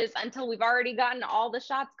doesn't notice until we've already gotten all the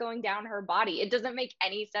shots going down her body. It doesn't make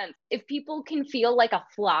any sense. If people can feel like a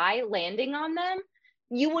fly landing on them,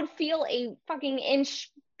 you would feel a fucking inch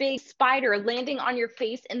big spider landing on your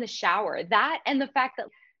face in the shower. That, and the fact that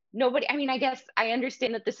nobody, I mean, I guess I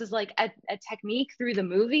understand that this is like a technique through the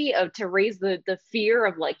movie to raise the fear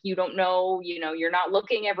of like, you don't know, you know, you're not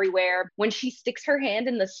looking everywhere. When she sticks her hand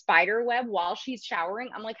in the spider web while she's showering,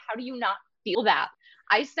 I'm like, how do you not feel that?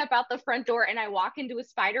 I step out the front door and I walk into a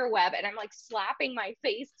spider web and I'm like slapping my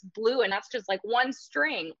face blue, and that's just like one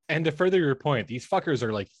string. And to further your point, these fuckers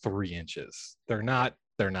are like 3 inches. They're not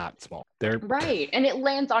small. They're right. And it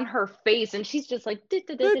lands on her face and she's just like,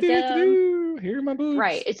 here are my boobs.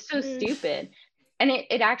 Right. It's so stupid. And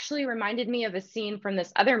it actually reminded me of a scene from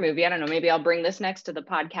this other movie. I don't know, maybe I'll bring this next to the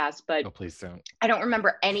podcast, but please don't. I don't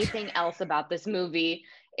remember anything else about this movie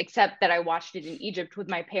except that I watched it in Egypt with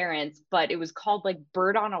my parents, but it was called like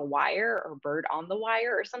Bird on a Wire or Bird on the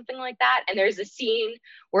Wire or something like that. And there's a scene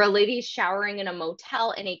where a lady's showering in a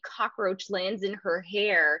motel and a cockroach lands in her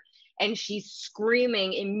hair and she's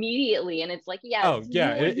screaming immediately. And it's like, yes, Oh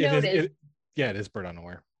yeah, you would notice. It is Bird on a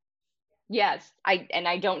Wire. Yes, I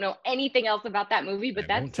don't know anything else about that movie, but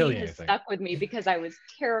that scene has stuck with me because I was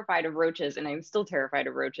terrified of roaches, and I'm still terrified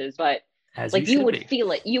of roaches. But As like you would be.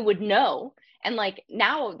 feel it, you would know. And like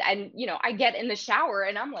now, and I get in the shower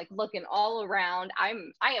and I'm like looking all around. I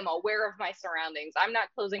am aware of my surroundings. I'm not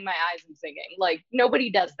closing my eyes and singing. Like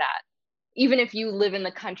nobody does that. Even if you live in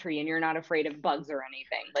the country and you're not afraid of bugs or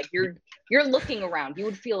anything, like you're looking around, you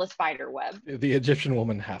would feel a spider web. The Egyptian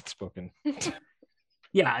woman hath spoken.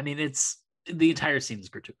 Yeah, I mean, the entire scene is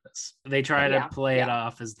gratuitous. They try to play it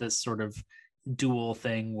off as this sort of dual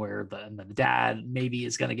thing where the dad maybe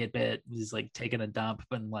is going to get bit. He's like taking a dump,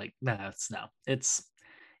 but like, it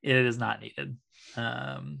is not needed.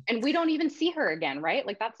 And we don't even see her again, right?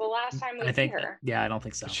 Like that's the last time we see her. Yeah, I don't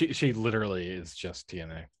think so. She literally is just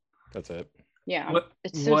TNA. That's it. Yeah,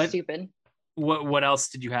 it's so stupid. What else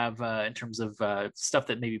did you have in terms of stuff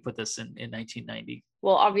that maybe put this in 1990?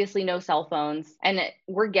 Well, obviously no cell phones. And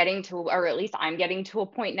we're getting to, or at least I'm getting to a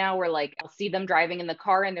point now where like I'll see them driving in the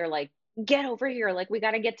car and they're like, get over here. Like we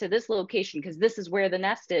got to get to this location because this is where the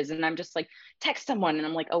nest is. And I'm just like, text someone. And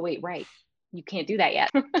I'm like, oh, wait, right. You can't do that yet.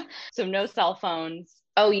 So no cell phones.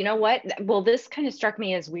 Oh, you know what? Well, this kind of struck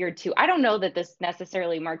me as weird too. I don't know that this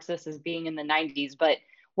necessarily marks this as being in the 90s, but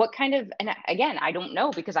what kind of, and again, I don't know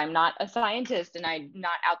because I'm not a scientist and I'm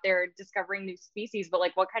not out there discovering new species, but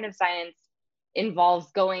like what kind of science involves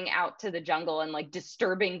going out to the jungle and like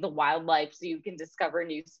disturbing the wildlife so you can discover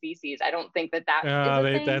new species? I don't think that is a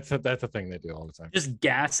thing. That's a thing they do all the time. Just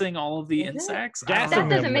gassing all of the insects? That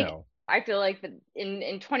doesn't make I feel like that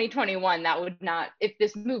in 2021 that would not, if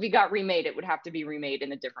this movie got remade, it would have to be remade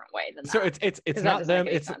in a different way than that. So it's not them.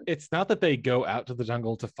 It's not that they go out to the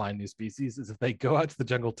jungle to find new species. It's that they go out to the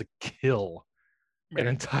jungle to kill an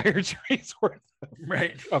entire tree's worth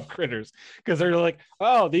of critters because they're like,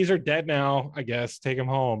 oh, these are dead now. I guess take them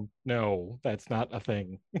home. No, that's not a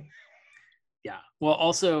thing. Yeah. Well,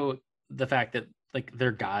 also the fact that like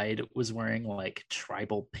their guide was wearing like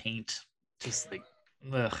tribal paint, just like,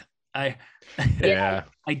 ugh. I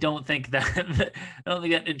don't think that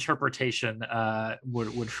interpretation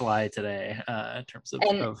would fly today in terms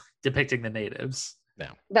of depicting the natives. No.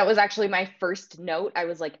 That was actually my first note. I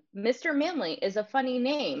was like, Mr. Manley is a funny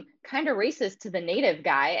name, kind of racist to the native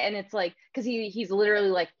guy. And it's like, because he's literally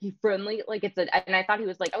like, he friendly, like and I thought he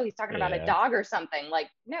was like, oh, he's talking about a dog or something. Like,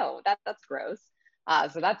 no, that's gross.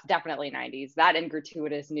 So that's definitely 90s. That and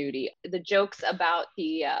gratuitous nudity. The jokes about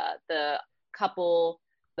the couple,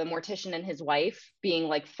 the mortician and his wife being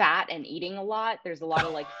like fat and eating a lot. There's a lot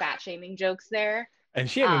of like fat shaming jokes there. And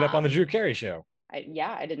she ended up on the Drew Carey show.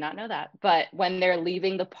 I did not know that. But when they're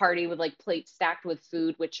leaving the party with like plates stacked with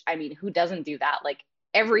food, which I mean, who doesn't do that? Like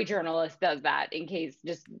every journalist does that, in case,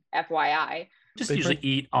 just FYI. Just usually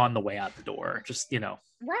eat on the way out the door. Just,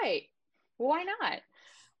 Right. Well, why not?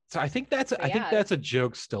 So I think that's a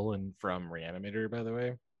joke stolen from Reanimator, by the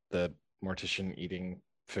way. The mortician eating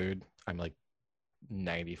food. I'm like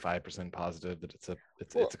 95% positive that it's a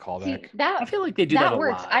callback. See, that, I feel like they do that a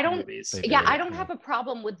works. lot. I don't. I don't have a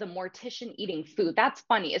problem with the mortician eating food. That's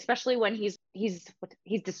funny, especially when he's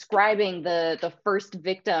describing the first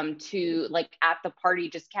victim to like at the party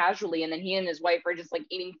just casually, and then he and his wife are just like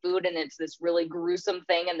eating food, and it's this really gruesome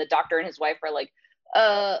thing, and the doctor and his wife are like,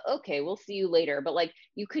 okay, we'll see you later. But like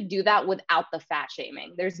you could do that without the fat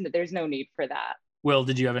shaming. There's no need for that. Will,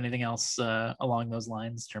 did you have anything else along those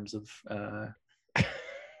lines in terms of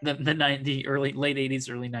the late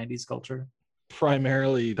 80s, early 90s culture?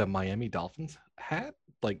 Primarily the Miami Dolphins hat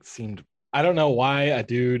seemed, I don't know why a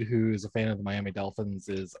dude who's a fan of the Miami Dolphins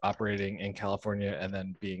is operating in California and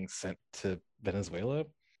then being sent to Venezuela.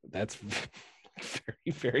 That's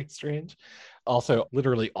very, very strange. Also,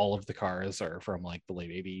 literally all of the cars are from like the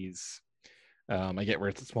late 80s. I get where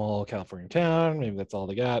it's a small California town. Maybe that's all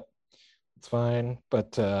they got. It's fine.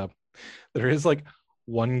 But there is like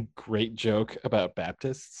one great joke about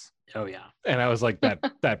Baptists. Oh yeah. And I was like,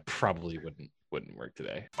 that probably wouldn't work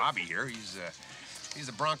today. Bobby here, he's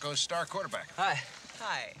the Broncos' star quarterback. Hi.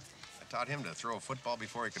 I taught him to throw a football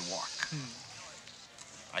before he could walk.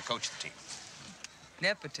 I coached the team.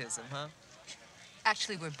 Nepotism, huh?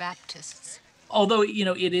 Actually, we're Baptists. Although,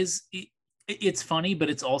 it's funny, but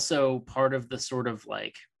it's also part of the sort of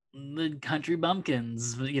like the country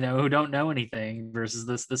bumpkins, who don't know anything versus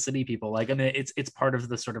the city people. Like, I mean, it's part of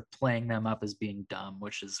the sort of playing them up as being dumb,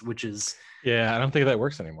 which is yeah, I don't think that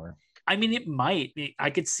works anymore. I mean, it might. I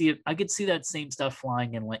could see it. I could see that same stuff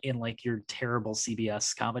flying in like your terrible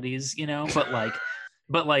CBS comedies,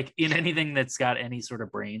 but like in anything that's got any sort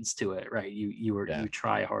of brains to it, right? You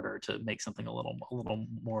try harder to make something a little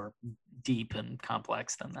more deep and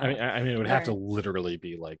complex than that. I mean, it would have to literally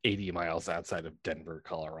be like 80 miles outside of Denver,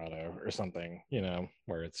 Colorado, or something,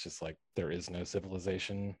 where it's just like there is no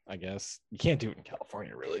civilization. I guess you can't do it in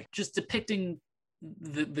California, really. Just depicting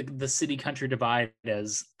the city country divide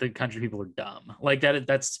as the country people are dumb, like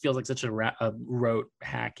that feels like such a rote,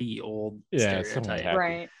 hacky old stereotype,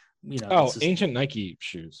 right? Ancient Nike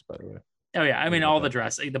shoes, by the way. Oh yeah, I mean all the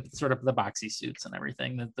dress, the sort of the boxy suits and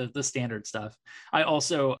everything, the standard stuff. I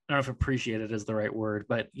don't know if appreciated is the right word,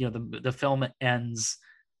 but the film ends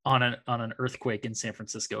on an earthquake in San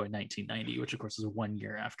Francisco in 1990, which of course is 1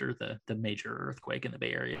 year after the major earthquake in the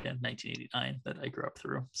Bay Area in 1989 that I grew up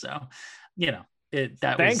through. So,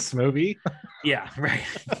 Thanks, movie. Yeah, right.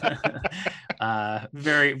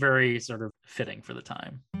 Very, very sort of fitting for the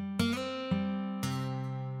time.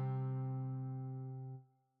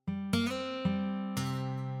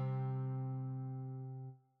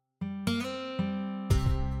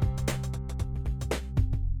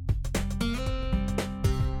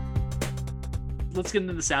 Let's get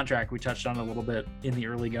into the soundtrack. We touched on it a little bit in the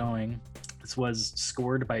early going. This was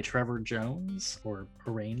scored by Trevor Jones, or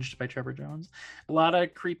arranged by Trevor Jones. A lot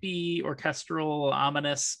of creepy, orchestral,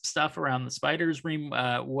 ominous stuff around the spiders. Reem,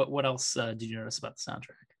 what else did you notice about the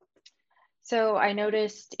soundtrack? So I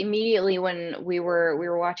noticed immediately when we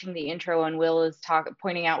were watching the intro and Will is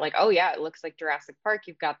pointing out like, oh yeah, it looks like Jurassic Park.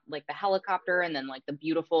 You've got like the helicopter and then like the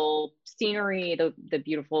beautiful scenery, the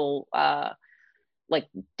beautiful like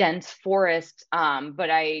dense forest, but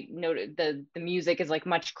I noted the music is like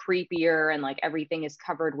much creepier and like everything is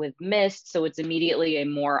covered with mist, so it's immediately a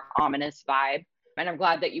more ominous vibe. And I'm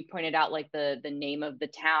glad that you pointed out like the name of the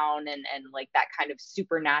town and like that kind of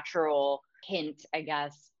supernatural hint, I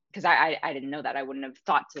guess, because I didn't know that. I wouldn't have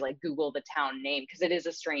thought to like Google the town name because it is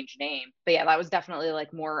a strange name. But yeah, that was definitely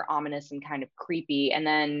like more ominous and kind of creepy. And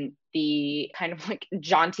then the kind of like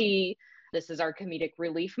jaunty, this is our comedic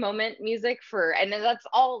relief moment music and that's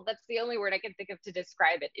the only word I can think of to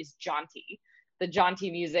describe it is jaunty. The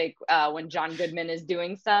jaunty music when John Goodman is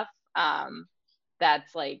doing stuff,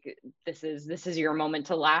 that's like, this is your moment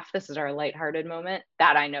to laugh. This is our lighthearted moment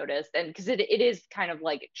that I noticed. And because it is kind of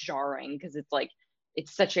like jarring because it's like,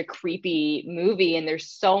 it's such a creepy movie and there's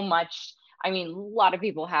so much, I mean, a lot of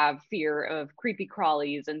people have fear of creepy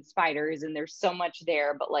crawlies and spiders and there's so much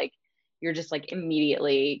there, but like, you're just like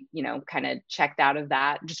immediately, kind of checked out of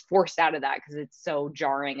that, just forced out of that because it's so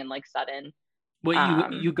jarring and like sudden.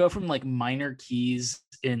 Well, you go from like minor keys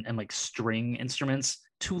and like string instruments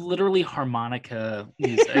to literally harmonica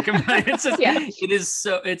music. It's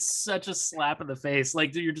such a slap in the face.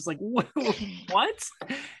 Like you're just like, what?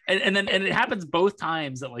 And then it happens both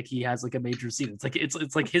times that like he has like a major scene.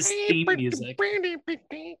 It's like his theme music.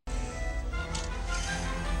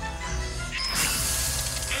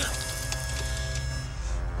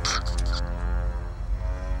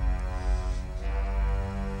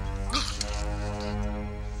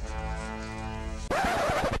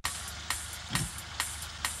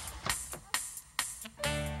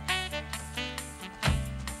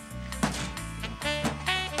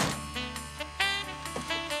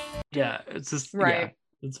 Yeah, it's just right. Yeah,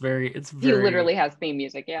 it's very. He literally has theme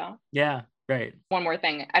music. Yeah. Yeah. Right. One more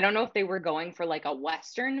thing. I don't know if they were going for like a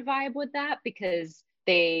Western vibe with that because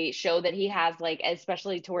they show that he has like,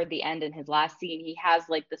 especially toward the end in his last scene, he has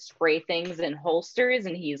like the spray things in holsters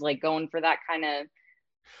and he's like going for that kind of.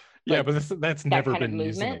 Yeah, but that's never been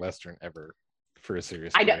used in a Western ever for a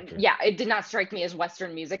serious character. Yeah, it did not strike me as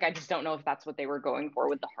Western music. I just don't know if that's what they were going for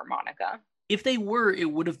with the harmonica. If they were,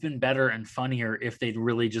 it would have been better and funnier if they'd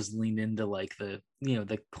really just leaned into like the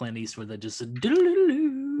Clint Eastwood that just said,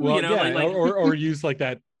 well, or use like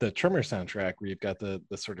the Tremor soundtrack where you've got the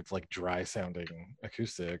sort of like dry sounding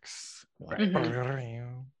acoustics. Like,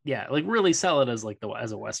 yeah, like really sell it as like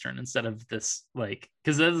as a Western instead of this like,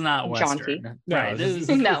 because it's not Western. Jaunty. No, right.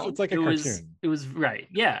 It's like a cartoon. It was right.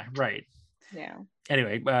 Yeah, right. Yeah.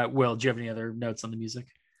 Anyway, Will, do you have any other notes on the music?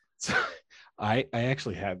 So, I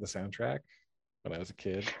actually had the soundtrack when I was a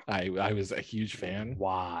kid. I was a huge fan.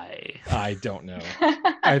 Why? I don't know.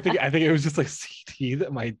 I think it was just like CD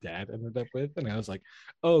that my dad ended up with, and I was like,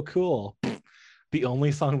 oh, cool. The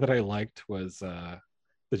only song that I liked was the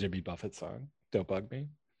Jimmy Buffett song, "Don't Bug Me."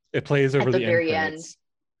 It plays over at the very end.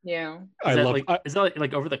 Yeah. Is that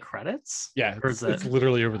like over the credits? Yeah, it's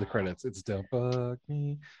literally over the credits. It's "Don't Bug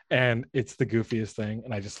Me," and it's the goofiest thing.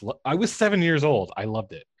 And I was 7 years old. I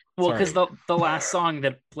loved it. Well, because Sorry. the last song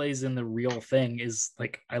that plays in the real thing is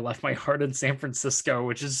like "I Left My Heart in San Francisco,"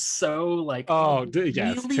 which is so like, Oh,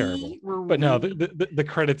 yeah, it's terrible. But no, the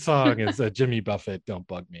credit song is Jimmy Buffett, "Don't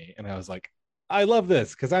Bug Me," and I was like, I love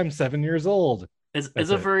this because I'm 7 years old. It's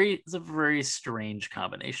a very strange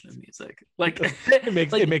combination of music. Like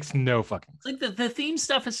it makes no fucking sense. Like the theme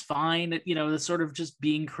stuff is fine, you know, the sort of just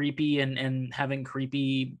being creepy and having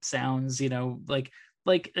creepy sounds, you know, like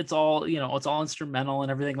it's all, you know, it's all instrumental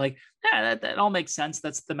and everything. Like, yeah, that all makes sense.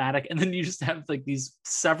 That's thematic. And then you just have like these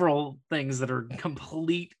several things that are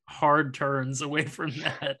complete hard turns away from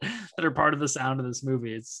that are part of the sound of this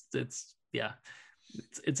movie. It's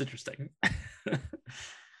interesting.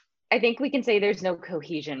 I think we can say there's no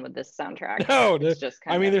cohesion with this soundtrack. No, it's just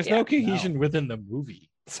there's no cohesion within the movie.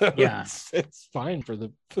 So yeah, it's fine for the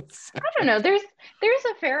I don't know. There's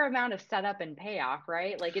a fair amount of setup and payoff,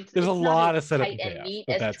 right? Like it's a lot of setup tight and and payoff, neat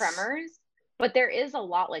but as Tremors, but there is a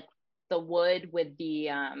lot, like the wood with the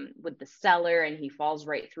cellar, and he falls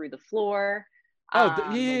right through the floor.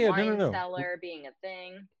 The wine cellar being a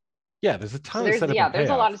thing. Yeah, there's a ton of setup. Yeah, and there's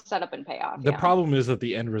payoff. a lot of setup and payoff. The problem is that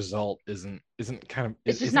the end result isn't kind of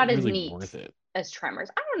it's just not really as neat worth it as Tremors.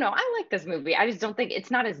 I don't know. I like this movie. I just don't think it's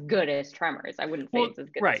not as good as Tremors. I wouldn't say it's as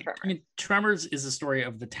good as Tremors. I mean, Tremors is a story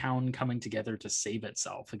of the town coming together to save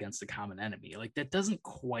itself against a common enemy. Like that doesn't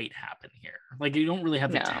quite happen here. Like you don't really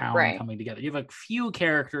have the town coming together. You have a few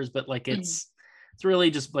characters, but like it's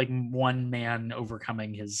really just like one man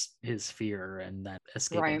overcoming his fear and then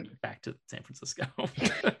escaping back to San Francisco.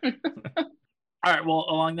 All right, well,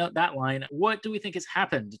 along that line, what do we think has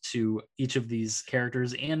happened to each of these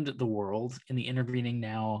characters and the world in the intervening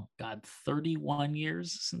now, 31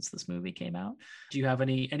 years since this movie came out? Do you have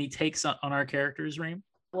any takes on our characters, Reem?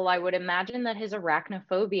 Well, I would imagine that his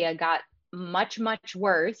arachnophobia got much, much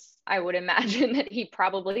worse. I would imagine that he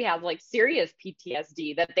probably has like serious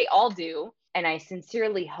PTSD, that they all do. And I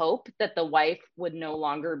sincerely hope that the wife would no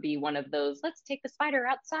longer be one of those, let's take the spider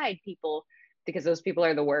outside people, because those people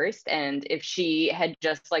are the worst. And if she had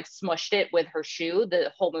just like smushed it with her shoe,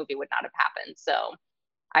 the whole movie would not have happened. So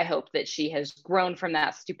I hope that she has grown from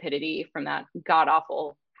that stupidity, from that god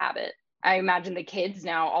awful habit. I imagine the kids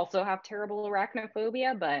now also have terrible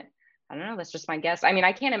arachnophobia, but I don't know, that's just my guess. I mean,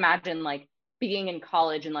 I can't imagine like being in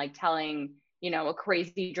college and like telling, you know, a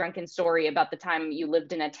crazy drunken story about the time you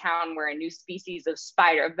lived in a town where a new species of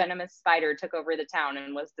spider, a venomous spider, took over the town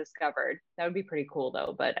and was discovered. That would be pretty cool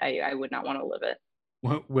though, but I would not want to live it.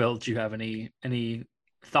 Will, do you have any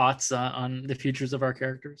thoughts on the futures of our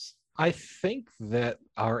characters? I think that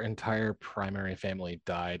our entire primary family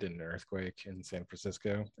died in an earthquake in San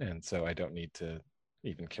Francisco, and so I don't need to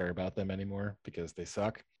even care about them anymore because they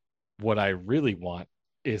suck. What I really want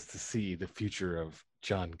is to see the future of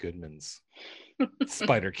John Goodman's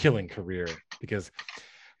spider killing career, because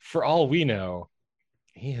for all we know,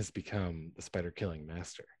 he has become the spider killing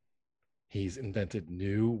master. He's invented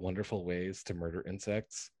new wonderful ways to murder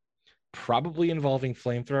insects, probably involving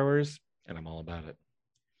flamethrowers, and I'm all about it.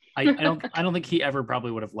 I don't think he ever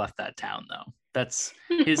probably would have left that town though. That's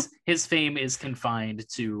his fame is confined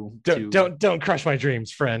to don't crush my dreams,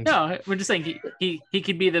 friend. No, we're just saying he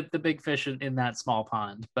could be the big fish in that small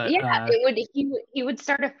pond. But yeah, he would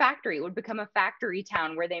start a factory. It would become a factory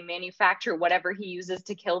town where they manufacture whatever he uses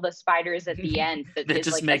to kill the spiders at the end. That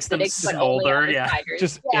just like makes them smolder. Yeah,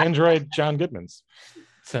 just Android John Goodman's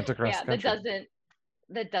sent across the country.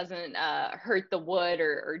 That doesn't hurt the wood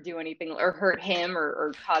or do anything or hurt him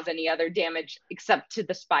or cause any other damage except to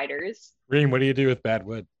the spiders. Reem, what do you do with bad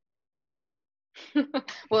wood?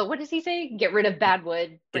 Well, what does he say? Get rid of bad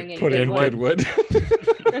wood, put in good wood.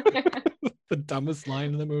 The dumbest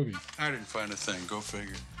line in the movie. I didn't find a thing. Go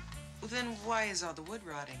figure. Well, then why is all the wood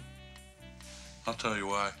rotting? I'll tell you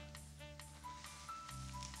why.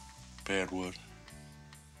 Bad wood.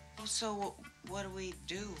 Oh, so what do we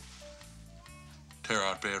do? Tear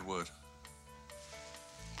out bad wood.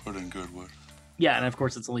 Put in good wood. Yeah, and of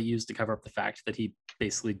course it's only used to cover up the fact that he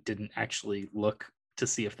basically didn't actually look to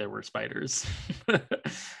see if there were spiders.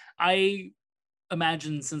 I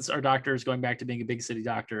imagine since our doctor is going back to being a big city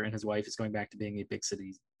doctor and his wife is going back to being a big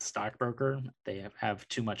city stockbroker, they have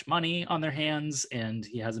too much money on their hands, and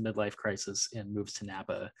he has a midlife crisis and moves to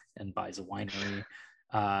Napa and buys a winery.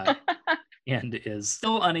 And is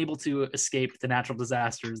still unable to escape the natural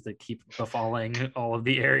disasters that keep befalling all of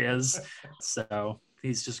the areas. So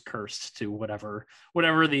he's just cursed to whatever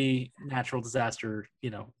the natural disaster,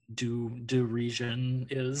 do region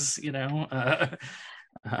is,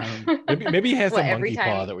 maybe he has a monkey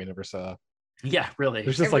paw that we never saw. Yeah, really.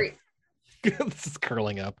 There's just This is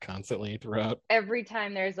curling up constantly throughout. Every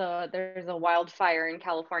time there's a wildfire in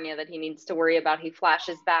California that he needs to worry about, he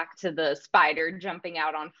flashes back to the spider jumping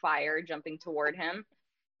out on fire, jumping toward him.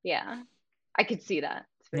 Yeah, I could see that.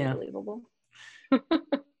 It's very believable. Do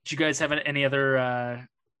you guys have any other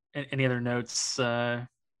notes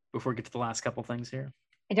before we get to the last couple things here?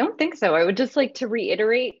 I don't think so. I would just like to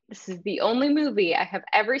reiterate, this is the only movie I have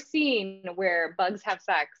ever seen where bugs have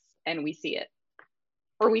sex and we see it.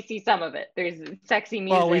 Or we see some of it. There's sexy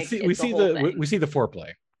music. Well, we see the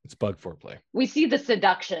foreplay. It's bug foreplay. We see the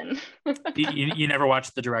seduction. you never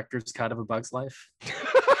watched the director's cut of A Bug's Life?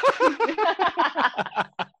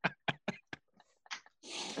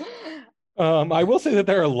 I will say that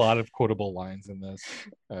there are a lot of quotable lines in this,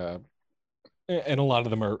 and a lot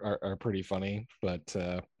of them are pretty funny. But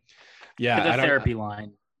the therapy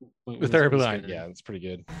line. The therapy line, yeah, it's pretty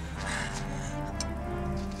good.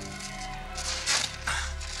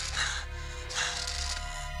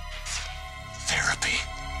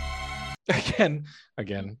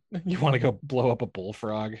 Again, you want to go blow up a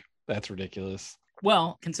bullfrog? That's ridiculous.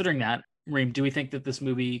 Well, considering that, Reem, do we think that this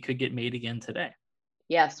movie could get made again today?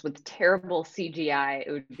 Yes, with terrible CGI,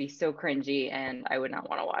 it would be so cringy and I would not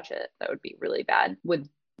want to watch it. That would be really bad. With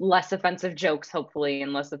less offensive jokes, hopefully,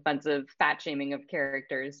 and less offensive fat shaming of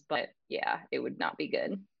characters. But yeah, it would not be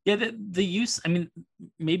good. Yeah, the use, I mean,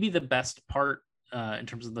 maybe the best part in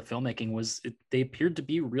terms of the filmmaking was they appeared to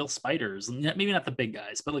be real spiders. Maybe not the big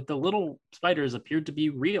guys, but like the little spiders appeared to be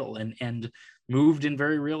real and moved in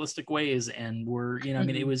very realistic ways and were, I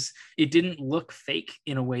mean, it didn't look fake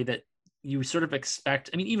in a way that you sort of expect.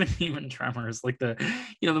 I mean, even Tremors, like the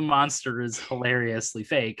monster is hilariously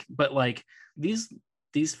fake, but like these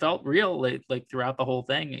felt real like throughout the whole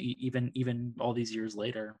thing, even all these years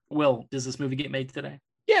later. Will, does this movie get made today?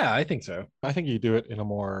 Yeah, I think so. I think you do it in a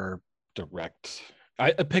more direct.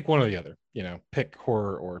 I pick one or the other, pick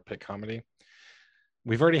horror or pick comedy.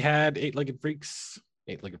 We've already had Eight-Legged Freaks.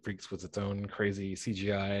 Eight-Legged Freaks was its own crazy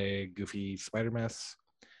CGI goofy spider mess.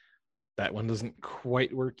 That one doesn't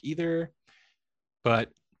quite work either. But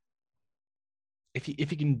if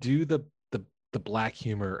you can do the black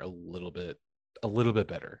humor a little bit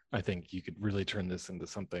better, I think you could really turn this into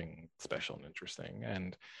something special and interesting.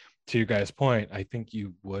 And to your guys' point, I think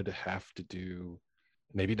you would have to do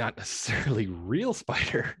maybe not necessarily real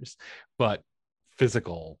spiders, but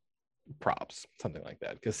physical props, something like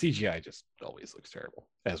that. Because CGI just always looks terrible,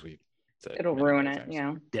 as we said. It'll ruin it,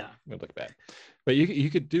 yeah. Yeah. It would look bad. But you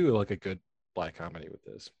could do like a good black comedy with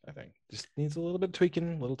this, I think. Just needs a little bit of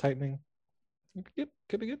tweaking, a little tightening. Yep,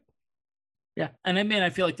 could be good. Yeah, and I mean, I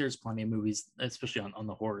feel like there's plenty of movies, especially on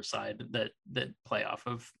the horror side, that play off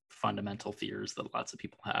of fundamental fears that lots of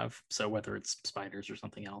people have. So whether it's spiders or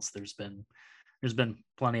something else, there's been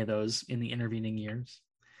plenty of those in the intervening years.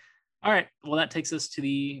 All right, well, that takes us to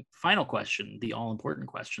the final question, the all-important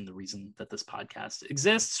question, the reason that this podcast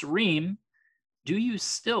exists. Reem, do you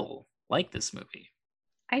still like this movie?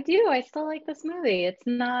 I do. I still like this movie. It's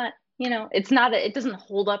not, it doesn't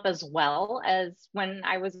hold up as well as when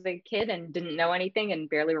I was a kid and didn't know anything and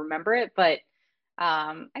barely remember it, but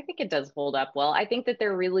I think it does hold up well. I think that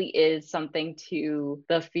there really is something to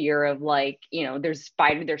the fear of there's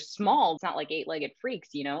spiders, they're small. It's not like Eight-Legged Freaks,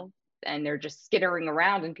 and they're just skittering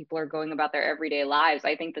around and people are going about their everyday lives.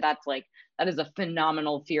 I think that is a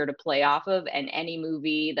phenomenal fear to play off of, and any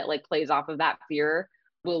movie that plays off of that fear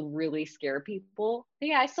will really scare people. But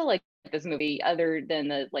yeah, I still like this movie, other than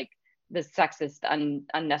the sexist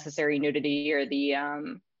unnecessary nudity or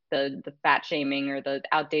the fat shaming or the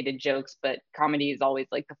outdated jokes, but comedy is always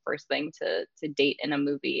the first thing to date in a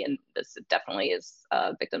movie, and this definitely is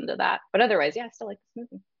a victim to that. But otherwise, yeah, I still like this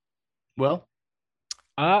movie. Well,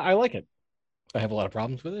 I like it. I have a lot of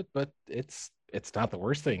problems with it, but it's not the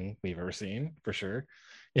worst thing we've ever seen, for sure.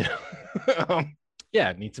 Yeah,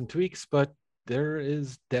 it needs some tweaks, but there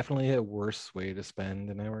is definitely a worse way to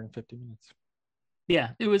spend an hour and 50 minutes. Yeah,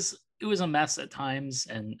 it was a mess at times,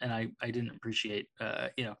 and I didn't appreciate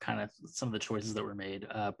kind of some of the choices that were made,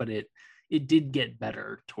 but it did get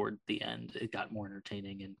better toward the end. It got more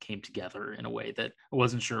entertaining and came together in a way that I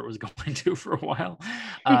wasn't sure it was going to for a while.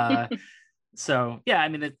 So yeah, I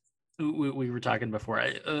mean, we were talking before.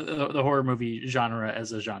 The horror movie genre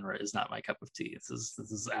as a genre is not my cup of tea. This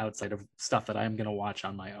is outside of stuff that I'm going to watch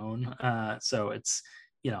on my own. So it's,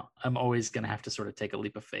 I'm always going to have to sort of take a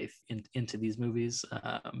leap of faith into these movies.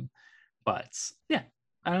 But yeah,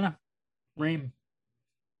 I don't know. Reem,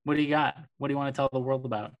 what do you got? What do you want to tell the world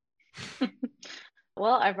about?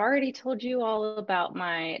 Well, I've already told you all about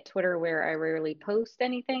my Twitter, where I rarely post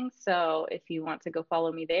anything. So if you want to go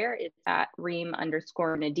follow me there, it's at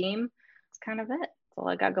Reem_Nadim. That's kind of it. That's all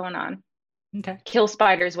I got going on. Okay. Kill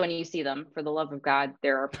spiders when you see them. For the love of God,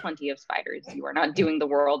 there are plenty of spiders. You are not doing the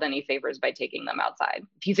world any favors by taking them outside.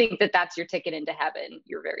 If you think that that's your ticket into heaven,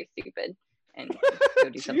 you're very stupid, and go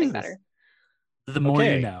do something better. The more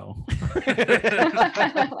you know.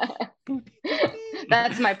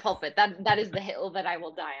 That's my pulpit. That is the hill that I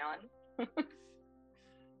will die on.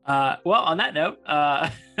 Well, on that note,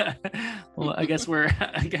 well, I guess we'll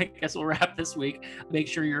wrap this week. Make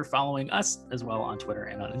sure you're following us as well on Twitter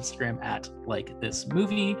and on Instagram at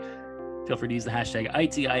 @LikeThisMovie. Feel free to use the hashtag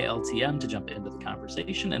ITILTM to jump into the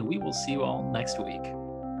conversation, and we will see you all next week.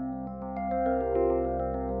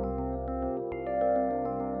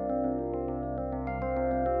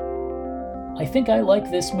 I Think I Like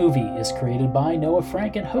This Movie is created by Noah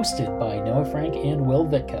Frank and hosted by Noah Frank and Will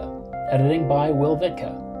Vitka. Editing by Will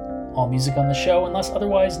Vitka. All music on the show, unless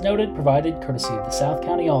otherwise noted, provided courtesy of the South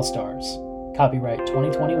County All-Stars. Copyright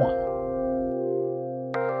 2021.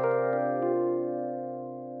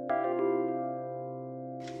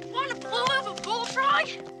 Want to blow up a bull frog?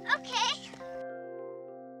 Okay.